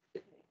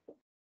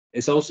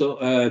 It's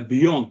also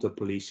beyond the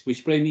police,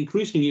 which play an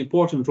increasingly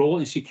important role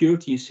in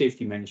security and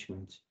safety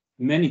management.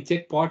 Many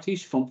tech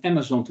parties, from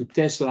Amazon to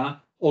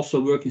Tesla,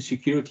 also work in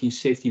security and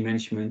safety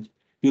management,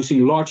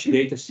 using large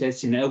data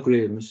sets and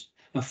algorithms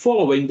and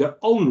following their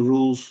own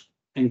rules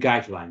and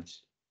guidelines.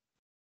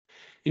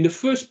 In the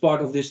first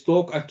part of this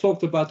talk, I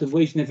talked about the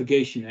Waze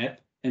navigation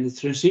app and the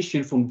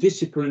transition from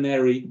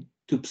disciplinary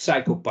to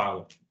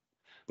psychopower.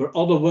 Where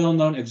other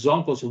well-known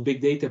examples of big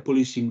data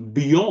policing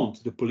beyond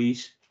the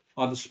police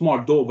are the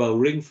smart doorbell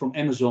Ring from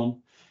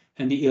Amazon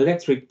and the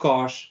electric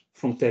cars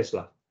from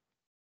Tesla.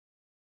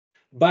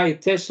 Buy a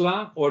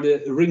Tesla or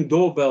the Ring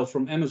doorbell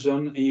from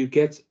Amazon and you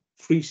get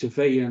free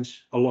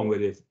surveillance along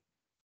with it.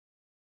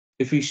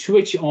 If we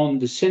switch on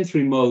the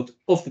Sentry mode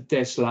of the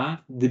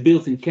Tesla, the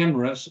built-in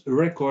cameras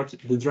record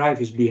the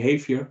driver's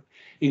behavior,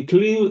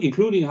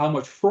 including how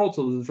much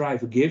throttle the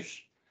driver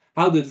gives,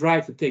 how the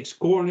driver takes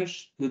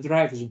corners, the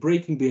driver's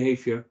braking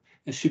behavior,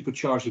 and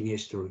supercharging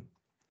history.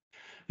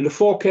 And the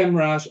 4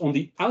 cameras on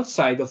the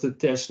outside of the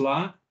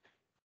Tesla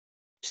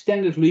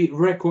standardly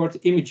record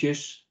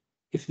images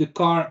if the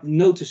car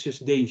notices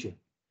danger.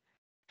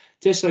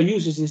 Tesla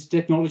uses this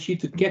technology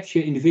to capture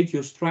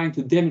individuals trying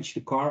to damage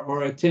the car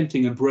or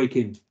attempting a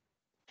break-in.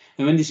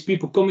 And when these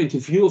people come into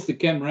view of the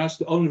cameras,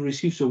 the owner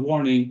receives a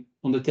warning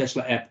on the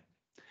Tesla app.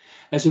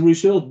 As a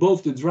result,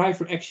 both the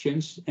driver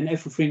actions and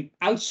everything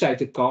outside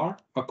the car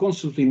are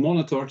constantly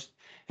monitored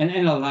and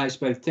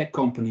analyzed by the tech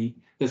company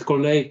that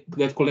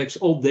collects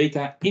all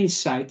data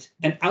inside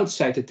and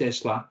outside the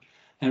Tesla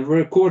and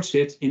records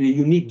it in a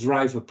unique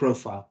driver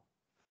profile.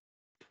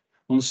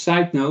 On a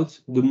side note,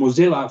 the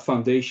Mozilla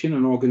Foundation,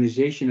 an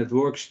organization that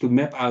works to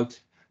map out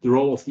the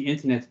role of the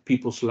internet in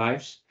people's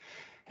lives,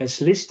 has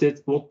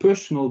listed what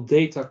personal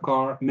data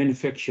car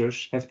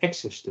manufacturers have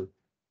access to.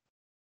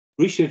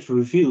 Research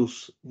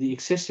reveals the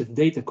excessive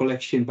data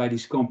collection by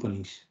these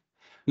companies.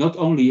 Not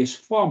only is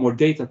far more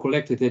data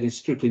collected than is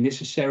strictly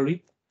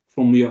necessary,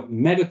 from your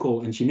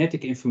medical and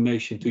genetic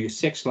information to your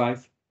sex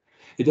life,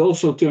 it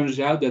also turns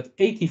out that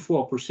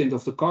 84%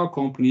 of the car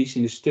companies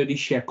in the study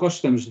share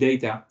customs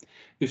data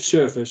with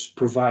service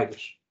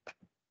providers,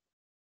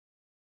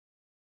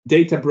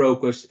 data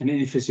brokers, and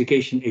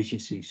investigation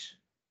agencies.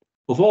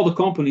 Of all the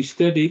companies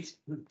studied,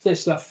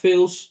 Tesla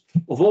fails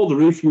of all the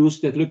reviews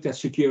that looked at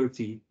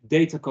security,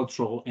 data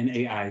control, and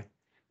AI,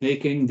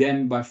 making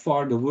them by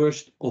far the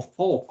worst of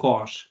all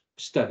cars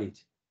studied.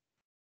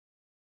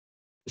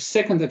 The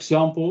second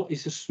example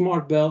is a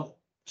smart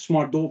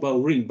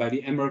doorbell Ring by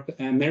the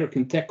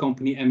American tech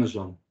company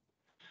Amazon.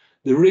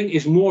 The Ring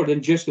is more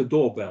than just a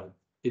doorbell.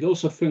 It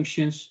also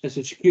functions as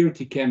a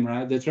security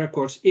camera that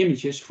records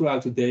images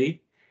throughout the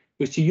day,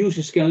 which the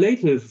users can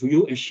later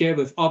view and share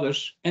with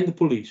others and the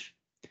police.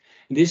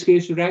 And this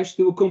gives rise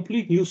to a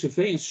complete new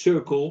surveillance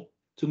circle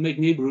to make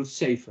neighborhoods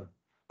safer,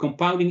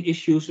 compounding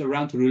issues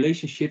around the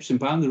relationships and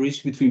boundaries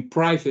between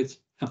private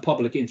and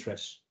public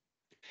interests.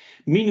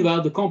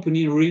 Meanwhile, the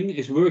company Ring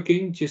is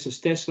working, just as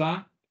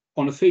Tesla,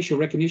 on a facial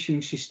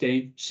recognition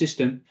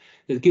system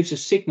that gives a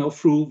signal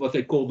through what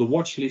they call the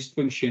watch list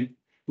function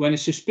when a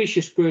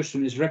suspicious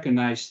person is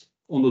recognized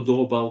on the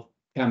doorbell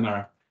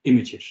camera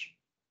images.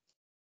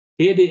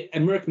 Here the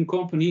American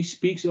company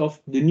speaks of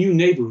the new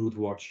neighborhood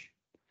watch.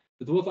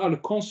 But what are the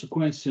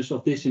consequences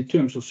of this in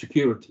terms of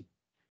security?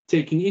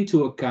 Taking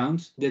into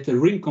account that the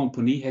Ring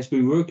company has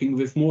been working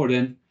with more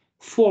than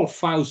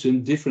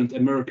 4,000 different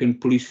American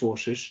police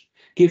forces,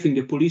 giving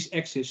the police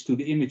access to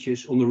the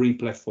images on the Ring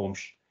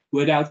platforms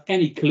without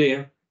any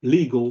clear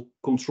legal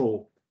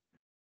control.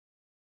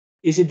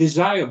 Is it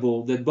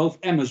desirable that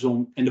both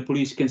Amazon and the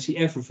police can see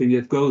everything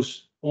that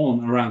goes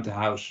on around the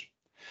house?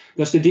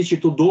 Does the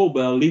digital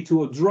doorbell lead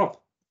to a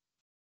drop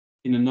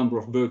in the number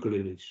of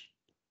burglaries?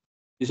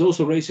 This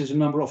also raises a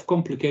number of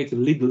complicated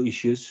legal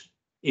issues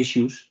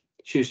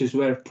such as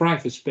where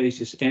private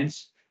spaces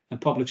ends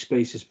and public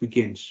spaces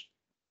begins.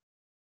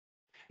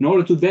 In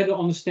order to better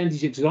understand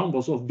these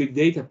examples of big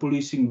data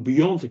policing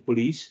beyond the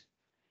police,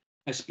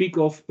 I speak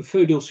of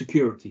feudal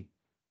security.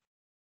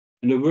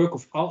 And the work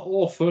of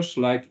authors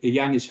like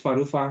Yanis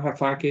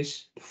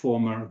Varoufakis, the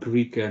former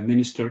Greek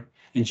minister,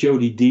 and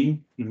Jody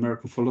Dean, an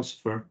American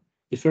philosopher,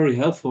 is very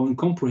helpful in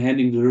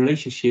comprehending the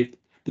relationship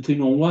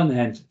between, on one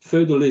hand,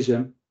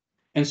 feudalism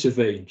and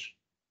surveillance.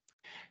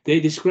 They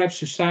describe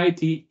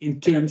society in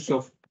terms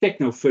of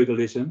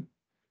techno-feudalism,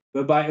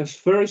 whereby a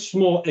very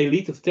small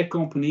elite of tech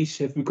companies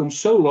have become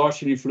so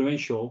large and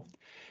influential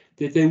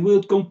that they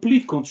wield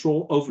complete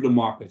control over the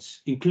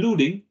markets,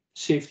 including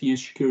safety and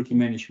security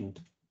management.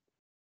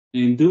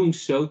 And in doing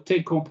so,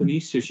 tech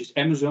companies such as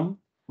Amazon,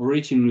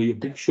 originally a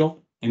bookshop,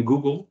 and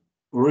Google,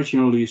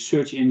 originally a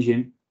search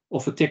engine,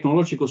 offer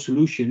technological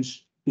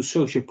solutions to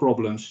social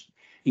problems,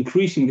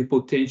 increasing the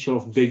potential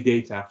of big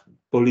data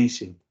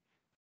policing.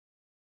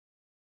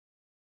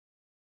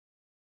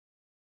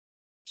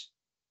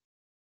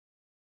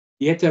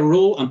 Yet their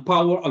role and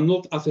power are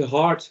not at the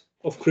heart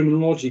of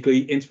criminological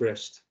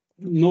interest,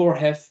 nor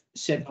have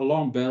set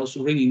alarm bells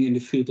ringing in the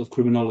field of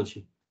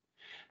criminology.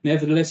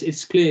 Nevertheless,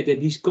 it's clear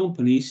that these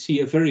companies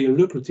see a very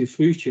lucrative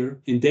future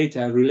in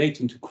data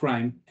relating to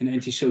crime and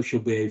antisocial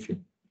behavior.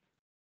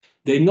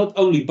 They not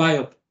only buy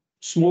up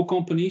small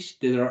companies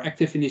that are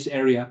active in this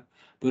area,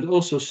 but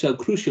also sell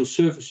crucial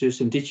services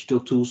and digital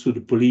tools to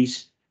the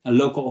police and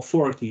local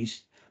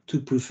authorities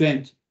to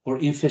prevent or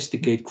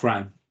investigate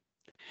crime.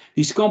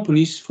 These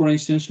companies, for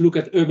instance, look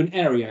at urban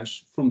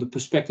areas from the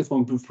perspective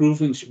of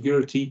improving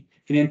security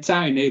in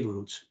entire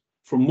neighborhoods,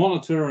 from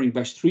monitoring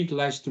by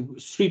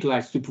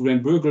streetlights to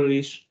prevent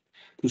burglaries,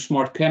 to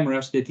smart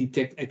cameras that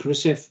detect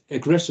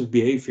aggressive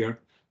behavior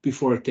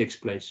before it takes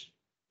place.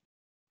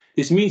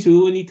 This means we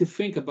will need to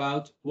think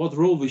about what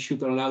role we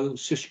should allow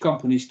such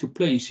companies to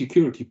play in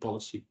security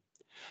policy.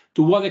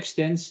 To what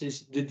extent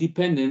is the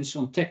dependence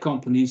on tech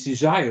companies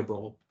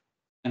desirable?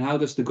 And how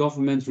does the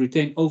government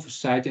retain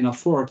oversight and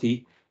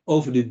authority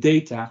over the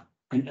data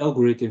and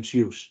algorithms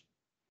used?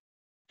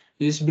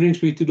 This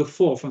brings me to the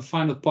fourth and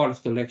final part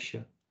of the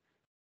lecture: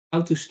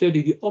 how to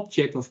study the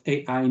object of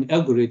AI and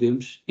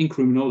algorithms in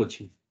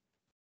criminology.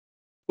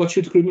 What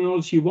should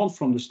criminology want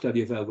from the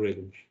study of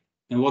algorithms?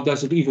 And what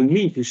does it even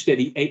mean to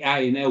study AI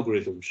and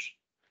algorithms?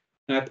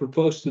 And I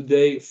propose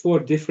today 4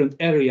 different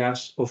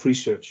areas of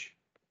research.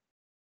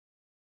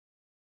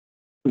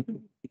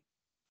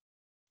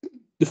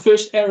 The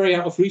first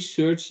area of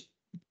research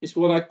is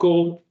what I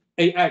call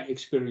AI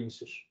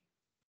experiences.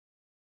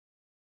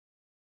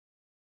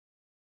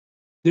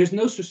 There's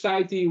no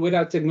society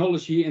without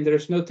technology, and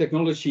there's no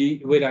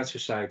technology without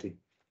society.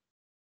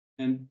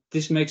 And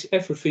this makes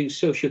everything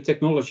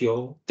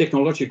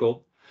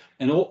socio-technological,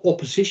 and all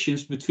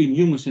oppositions between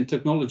humans and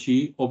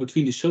technology, or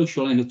between the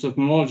social and the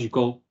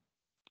technological,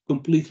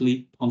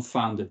 completely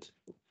unfounded.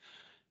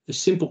 A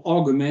simple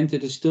argument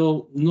that is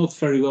still not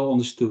very well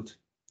understood.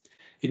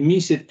 It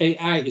means that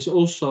AI is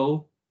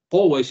also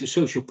always a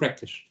social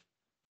practice,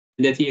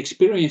 and that the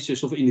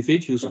experiences of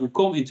individuals who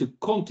come into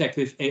contact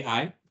with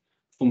AI,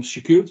 from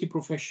security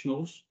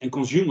professionals and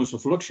consumers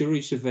of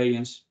luxury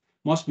surveillance,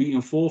 must be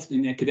involved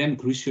in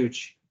academic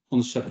research on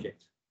the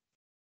subject.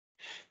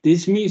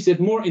 This means that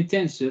more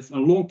intensive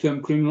and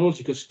long-term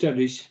criminological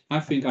studies, I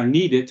think, are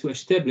needed to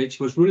establish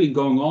what's really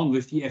going on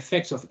with the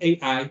effects of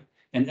AI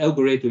and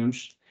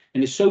algorithms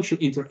and the social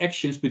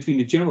interactions between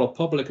the general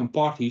public and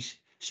parties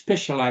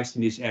specialized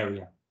in this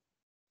area.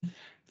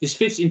 This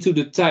fits into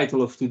the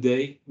title of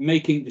today,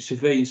 Making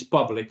Surveillance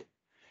Public,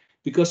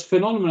 because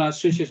phenomena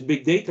such as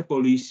big data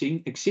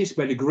policing exist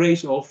by the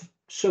grace of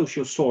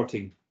social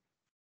sorting.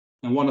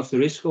 And one of the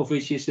risks of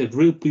which is that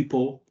real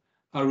people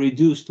are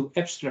reduced to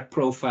abstract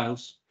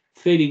profiles,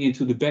 fading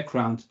into the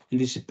background and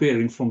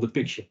disappearing from the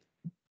picture.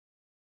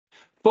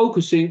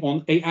 Focusing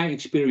on AI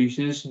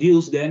experiences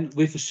deals then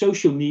with the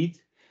social need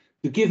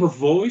to give a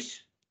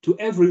voice to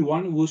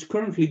everyone who is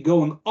currently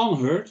going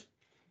unheard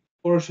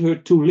or has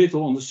heard too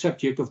little on the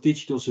subject of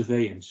digital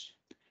surveillance,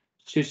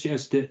 such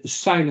as the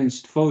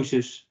silenced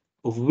voices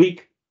of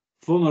weak,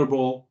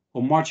 vulnerable,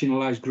 or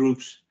marginalized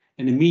groups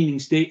and the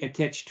meanings they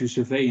attach to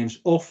surveillance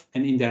of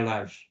and in their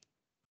lives.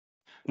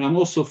 And I'm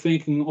also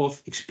thinking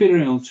of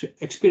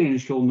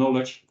experiential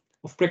knowledge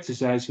of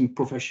practicing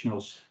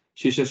professionals,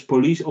 such as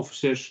police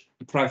officers,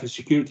 private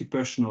security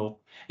personnel,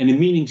 and the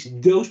meanings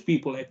those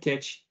people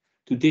attach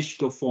to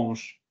digital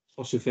forms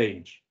of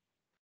surveillance.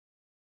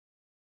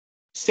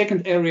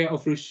 Second area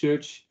of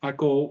research I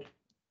call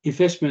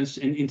investments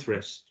and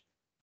interest.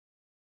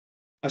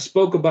 I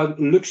spoke about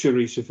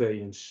luxury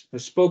surveillance, I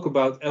spoke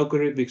about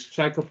algorithmic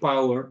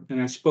psychopower,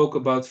 and I spoke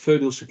about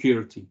feudal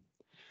security.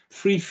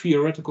 3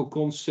 theoretical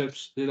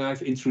concepts that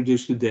I've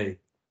introduced today.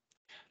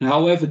 And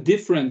however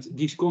different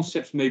these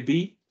concepts may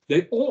be,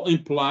 they all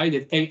imply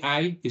that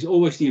AI is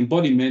always the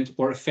embodiment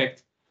or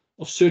effect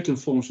of certain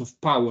forms of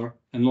power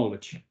and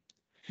knowledge.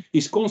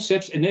 These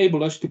concepts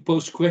enable us to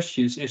pose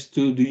questions as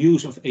to the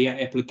use of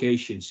AI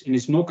applications and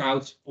its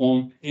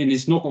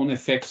knock-on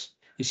effects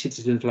in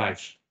citizens'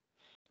 lives.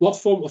 What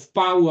form of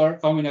power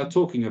are we now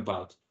talking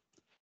about?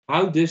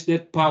 How does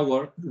that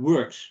power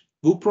work?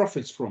 Who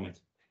profits from it?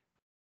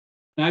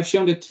 And I've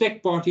shown that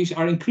tech parties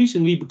are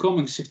increasingly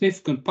becoming a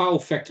significant power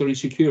factor in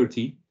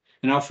security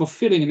and are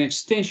fulfilling an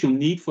existential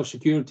need for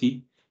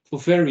security for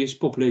various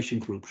population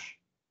groups.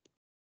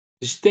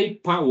 The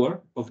state power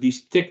of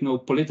these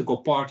techno-political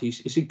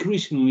parties is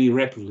increasing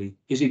rapidly,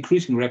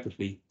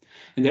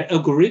 and their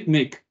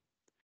algorithmic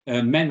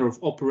manner of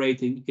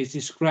operating is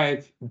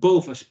described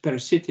both as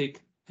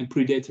parasitic and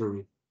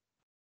predatory.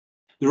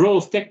 The role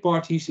of tech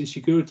parties in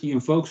security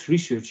invokes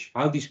research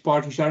how these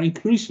parties are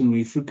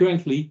increasingly,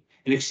 frequently,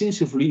 and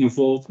extensively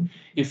involved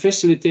in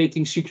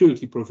facilitating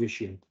security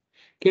provision,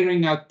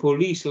 carrying out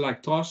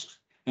police-like tasks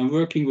and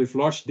working with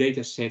large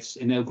data sets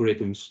and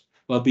algorithms,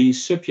 while being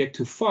subject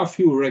to far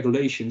fewer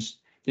regulations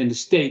than the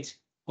state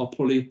or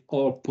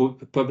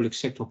public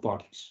sector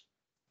parties.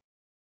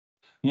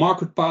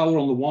 Market power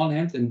on the one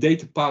hand and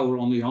data power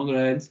on the other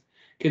hand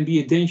can be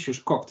a dangerous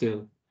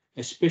cocktail,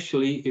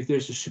 especially if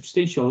there's a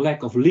substantial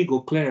lack of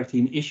legal clarity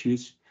in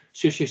issues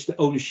such as the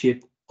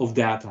ownership of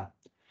data.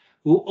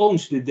 Who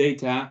owns the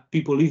data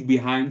people leave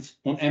behind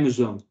on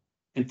Amazon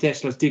and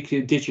Tesla's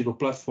digital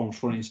platforms,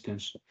 for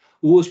instance?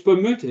 Who is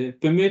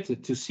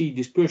permitted to see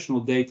this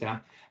personal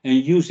data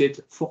and use it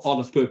for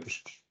other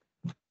purposes?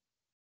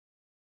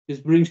 This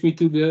brings me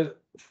to the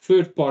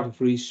third part of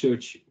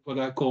research, what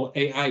I call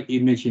AI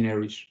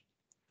imaginaries.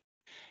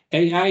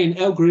 AI and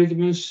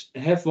algorithms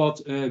have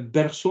what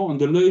Bergson and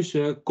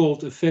Deleuze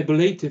called a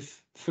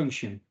fabulative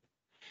function.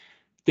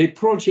 They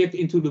project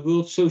into the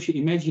world social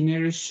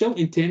imaginaries so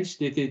intense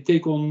that they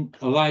take on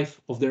a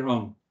life of their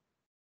own.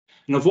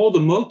 And of all the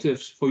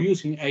motives for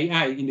using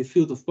AI in the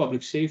field of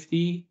public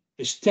safety,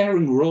 a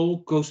staring role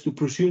goes to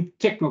presumed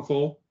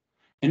technical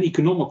and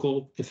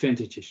economical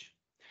advantages.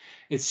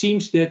 It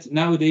seems that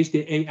nowadays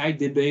the AI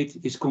debate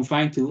is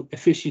confined to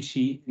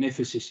efficiency and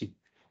efficacy,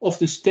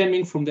 often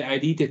stemming from the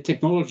idea that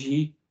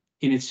technology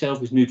in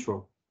itself is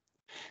neutral.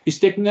 This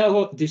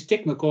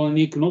technical and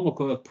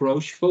economical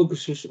approach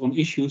focuses on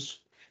issues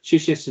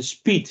such as the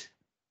speed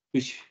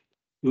with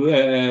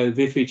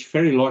which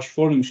very large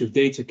volumes of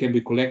data can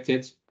be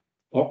collected,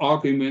 or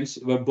arguments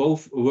where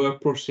both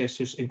work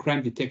processes and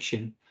crime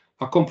detection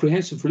are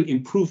comprehensively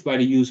improved by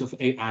the use of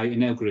AI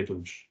and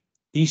algorithms.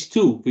 These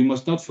two, we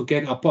must not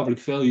forget, are public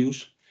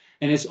values,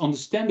 and it's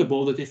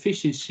understandable that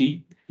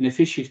efficiency and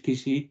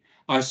efficacy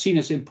are seen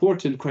as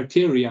important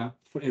criteria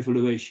for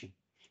evaluation.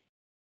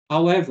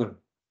 However,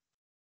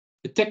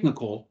 a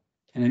technical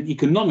and an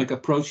economic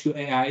approach to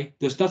AI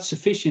does not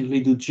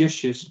sufficiently do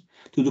justice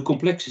to the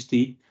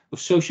complexity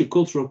of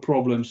socio-cultural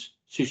problems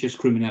such as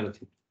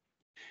criminality.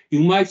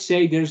 You might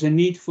say there's a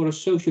need for a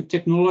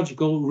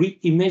socio-technological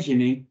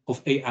reimagining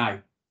of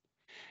AI.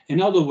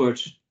 In other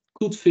words,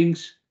 could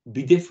things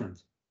be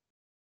different?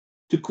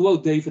 To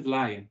quote David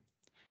Lyon,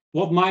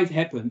 what might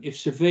happen if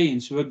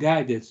surveillance were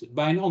guided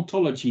by an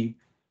ontology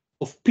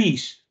of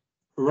peace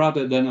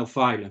rather than of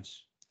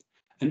violence,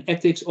 an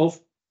ethics of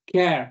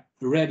care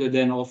rather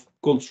than of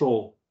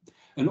control,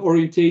 an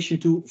orientation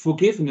to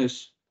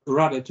forgiveness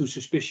rather to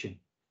suspicion?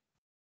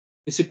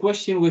 It's a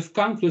question with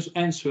countless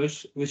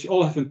answers, which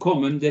all have in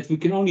common that we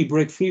can only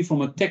break free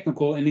from a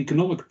technical and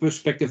economic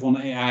perspective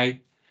on AI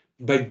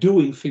by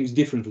doing things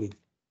differently.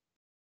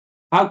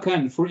 How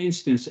can, for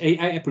instance,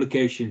 AI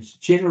applications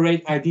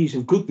generate ideas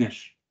of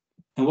goodness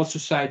and what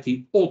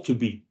society ought to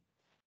be?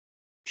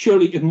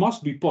 Surely it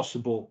must be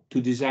possible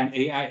to design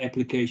AI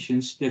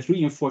applications that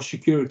reinforce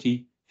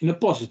security in a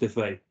positive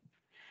way.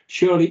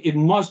 Surely it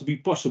must be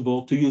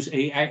possible to use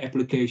AI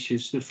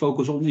applications that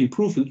focus on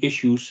improving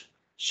issues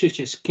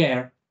such as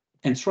care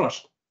and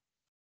trust.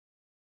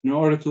 In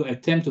order to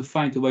attempt to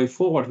find a way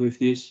forward with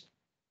this,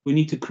 we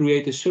need to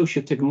create a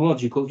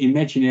socio-technological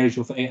imaginaries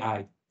of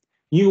AI,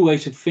 new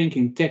ways of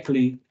thinking,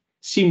 tackling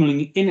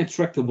seemingly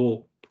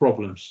intractable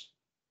problems.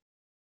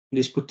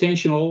 This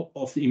potential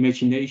of the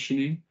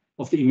imagination,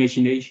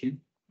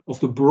 of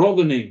the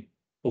broadening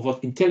of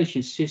what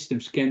intelligent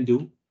systems can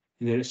do,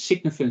 and their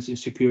significance in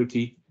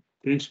security,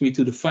 brings me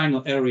to the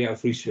final area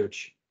of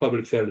research,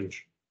 public values.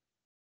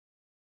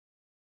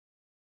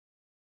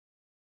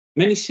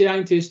 Many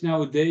scientists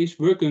nowadays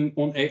working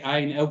on AI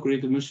and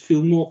algorithms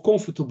feel more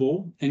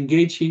comfortable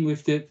engaging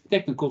with the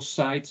technical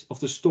side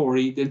of the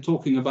story than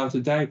talking about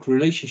the direct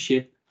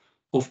relationship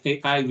of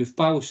AI with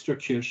power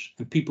structures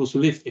and people's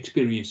lived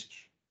experiences.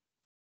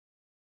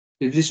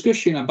 The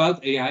discussion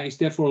about AI is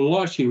therefore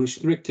largely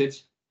restricted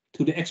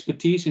to the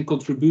expertise and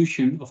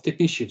contribution of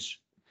technicians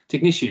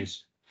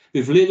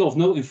with little or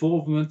no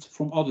involvement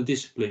from other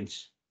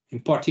disciplines, in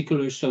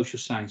particular social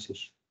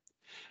sciences.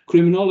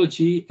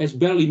 Criminology has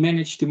barely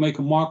managed to make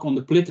a mark on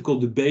the political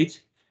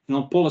debate and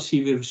on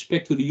policy with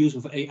respect to the use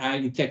of AI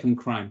in tackling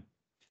crime.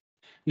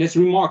 And that's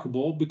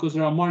remarkable because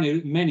there are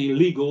many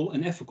legal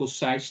and ethical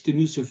sides to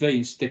new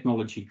surveillance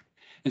technology,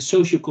 and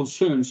social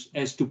concerns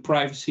as to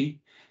privacy,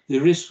 the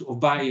risks of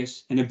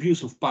bias and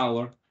abuse of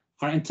power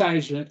are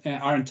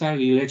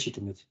entirely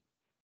legitimate.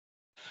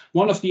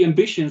 One of the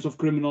ambitions of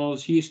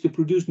criminology is to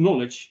produce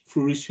knowledge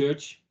through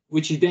research,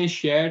 which is then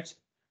shared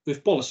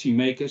with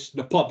policymakers,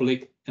 the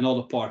public, and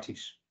other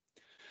parties.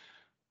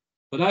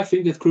 But I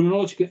think that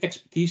criminological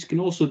expertise can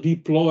also be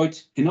deployed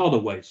in other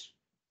ways.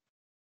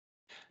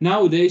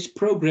 Nowadays,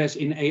 progress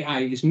in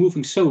AI is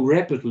moving so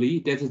rapidly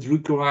that it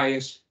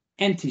requires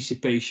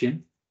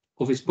anticipation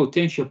of its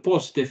potential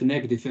positive and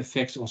negative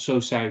effects on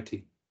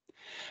society.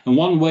 And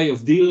one way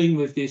of dealing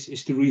with this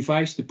is to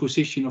revise the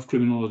position of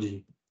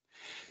criminology.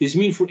 This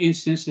means, for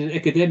instance, that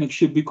academics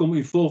should become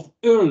involved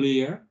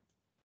earlier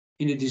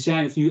in the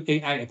design of new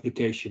AI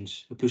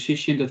applications, a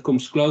position that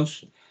comes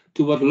close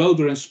to what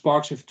Loder and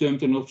Sparks have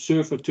termed an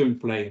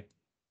observer-turned-player.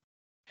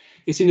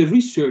 It's in the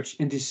research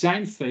and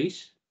design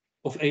phase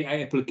of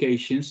AI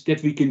applications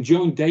that we can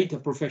join data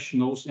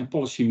professionals and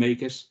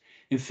policymakers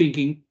in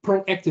thinking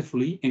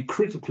proactively and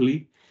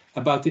critically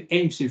about the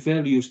aims and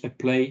values at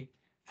play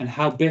and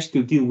how best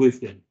to deal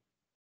with them.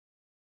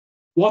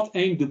 What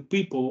aim do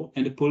people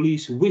and the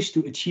police wish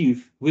to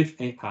achieve with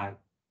AI?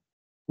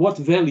 What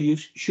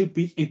values should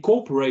be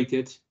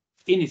incorporated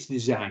in its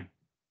design?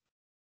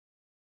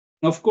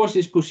 Now, of course,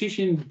 this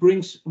position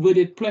brings with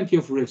it plenty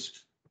of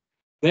risks,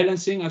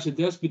 balancing as it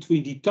does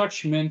between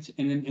detachment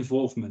and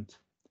involvement.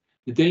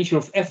 The danger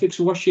of ethics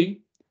washing,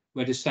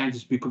 where the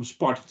scientist becomes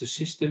part of the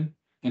system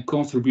and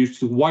contributes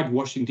to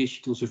whitewashing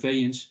digital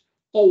surveillance,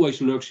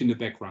 always lurks in the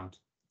background.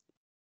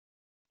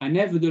 I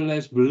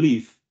nevertheless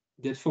believe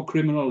that for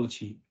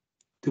criminology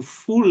to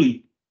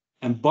fully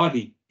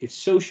embody its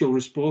social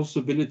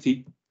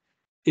responsibility,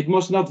 it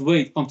must not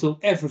wait until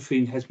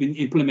everything has been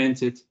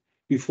implemented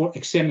before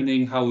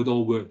examining how it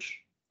all works.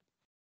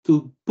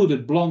 To put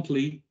it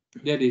bluntly,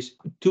 that is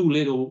too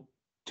little,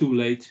 too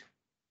late,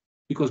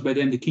 because by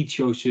then the key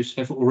choices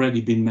have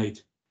already been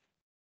made.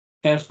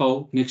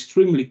 Ergo, an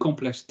extremely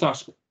complex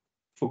task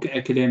for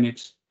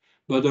academics,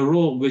 but a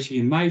role which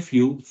in my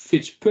view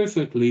fits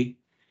perfectly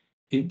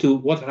into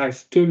what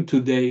I've termed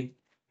today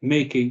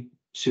making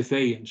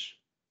surveillance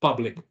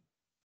public.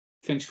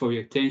 Thanks for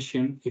your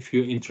attention. If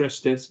you're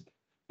interested,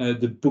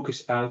 the book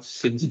is out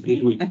since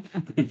this week.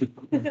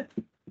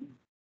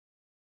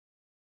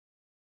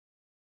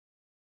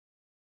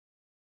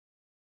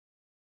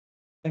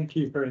 Thank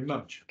you very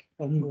much.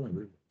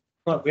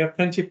 Right, we have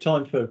plenty of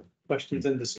time for questions and discussion.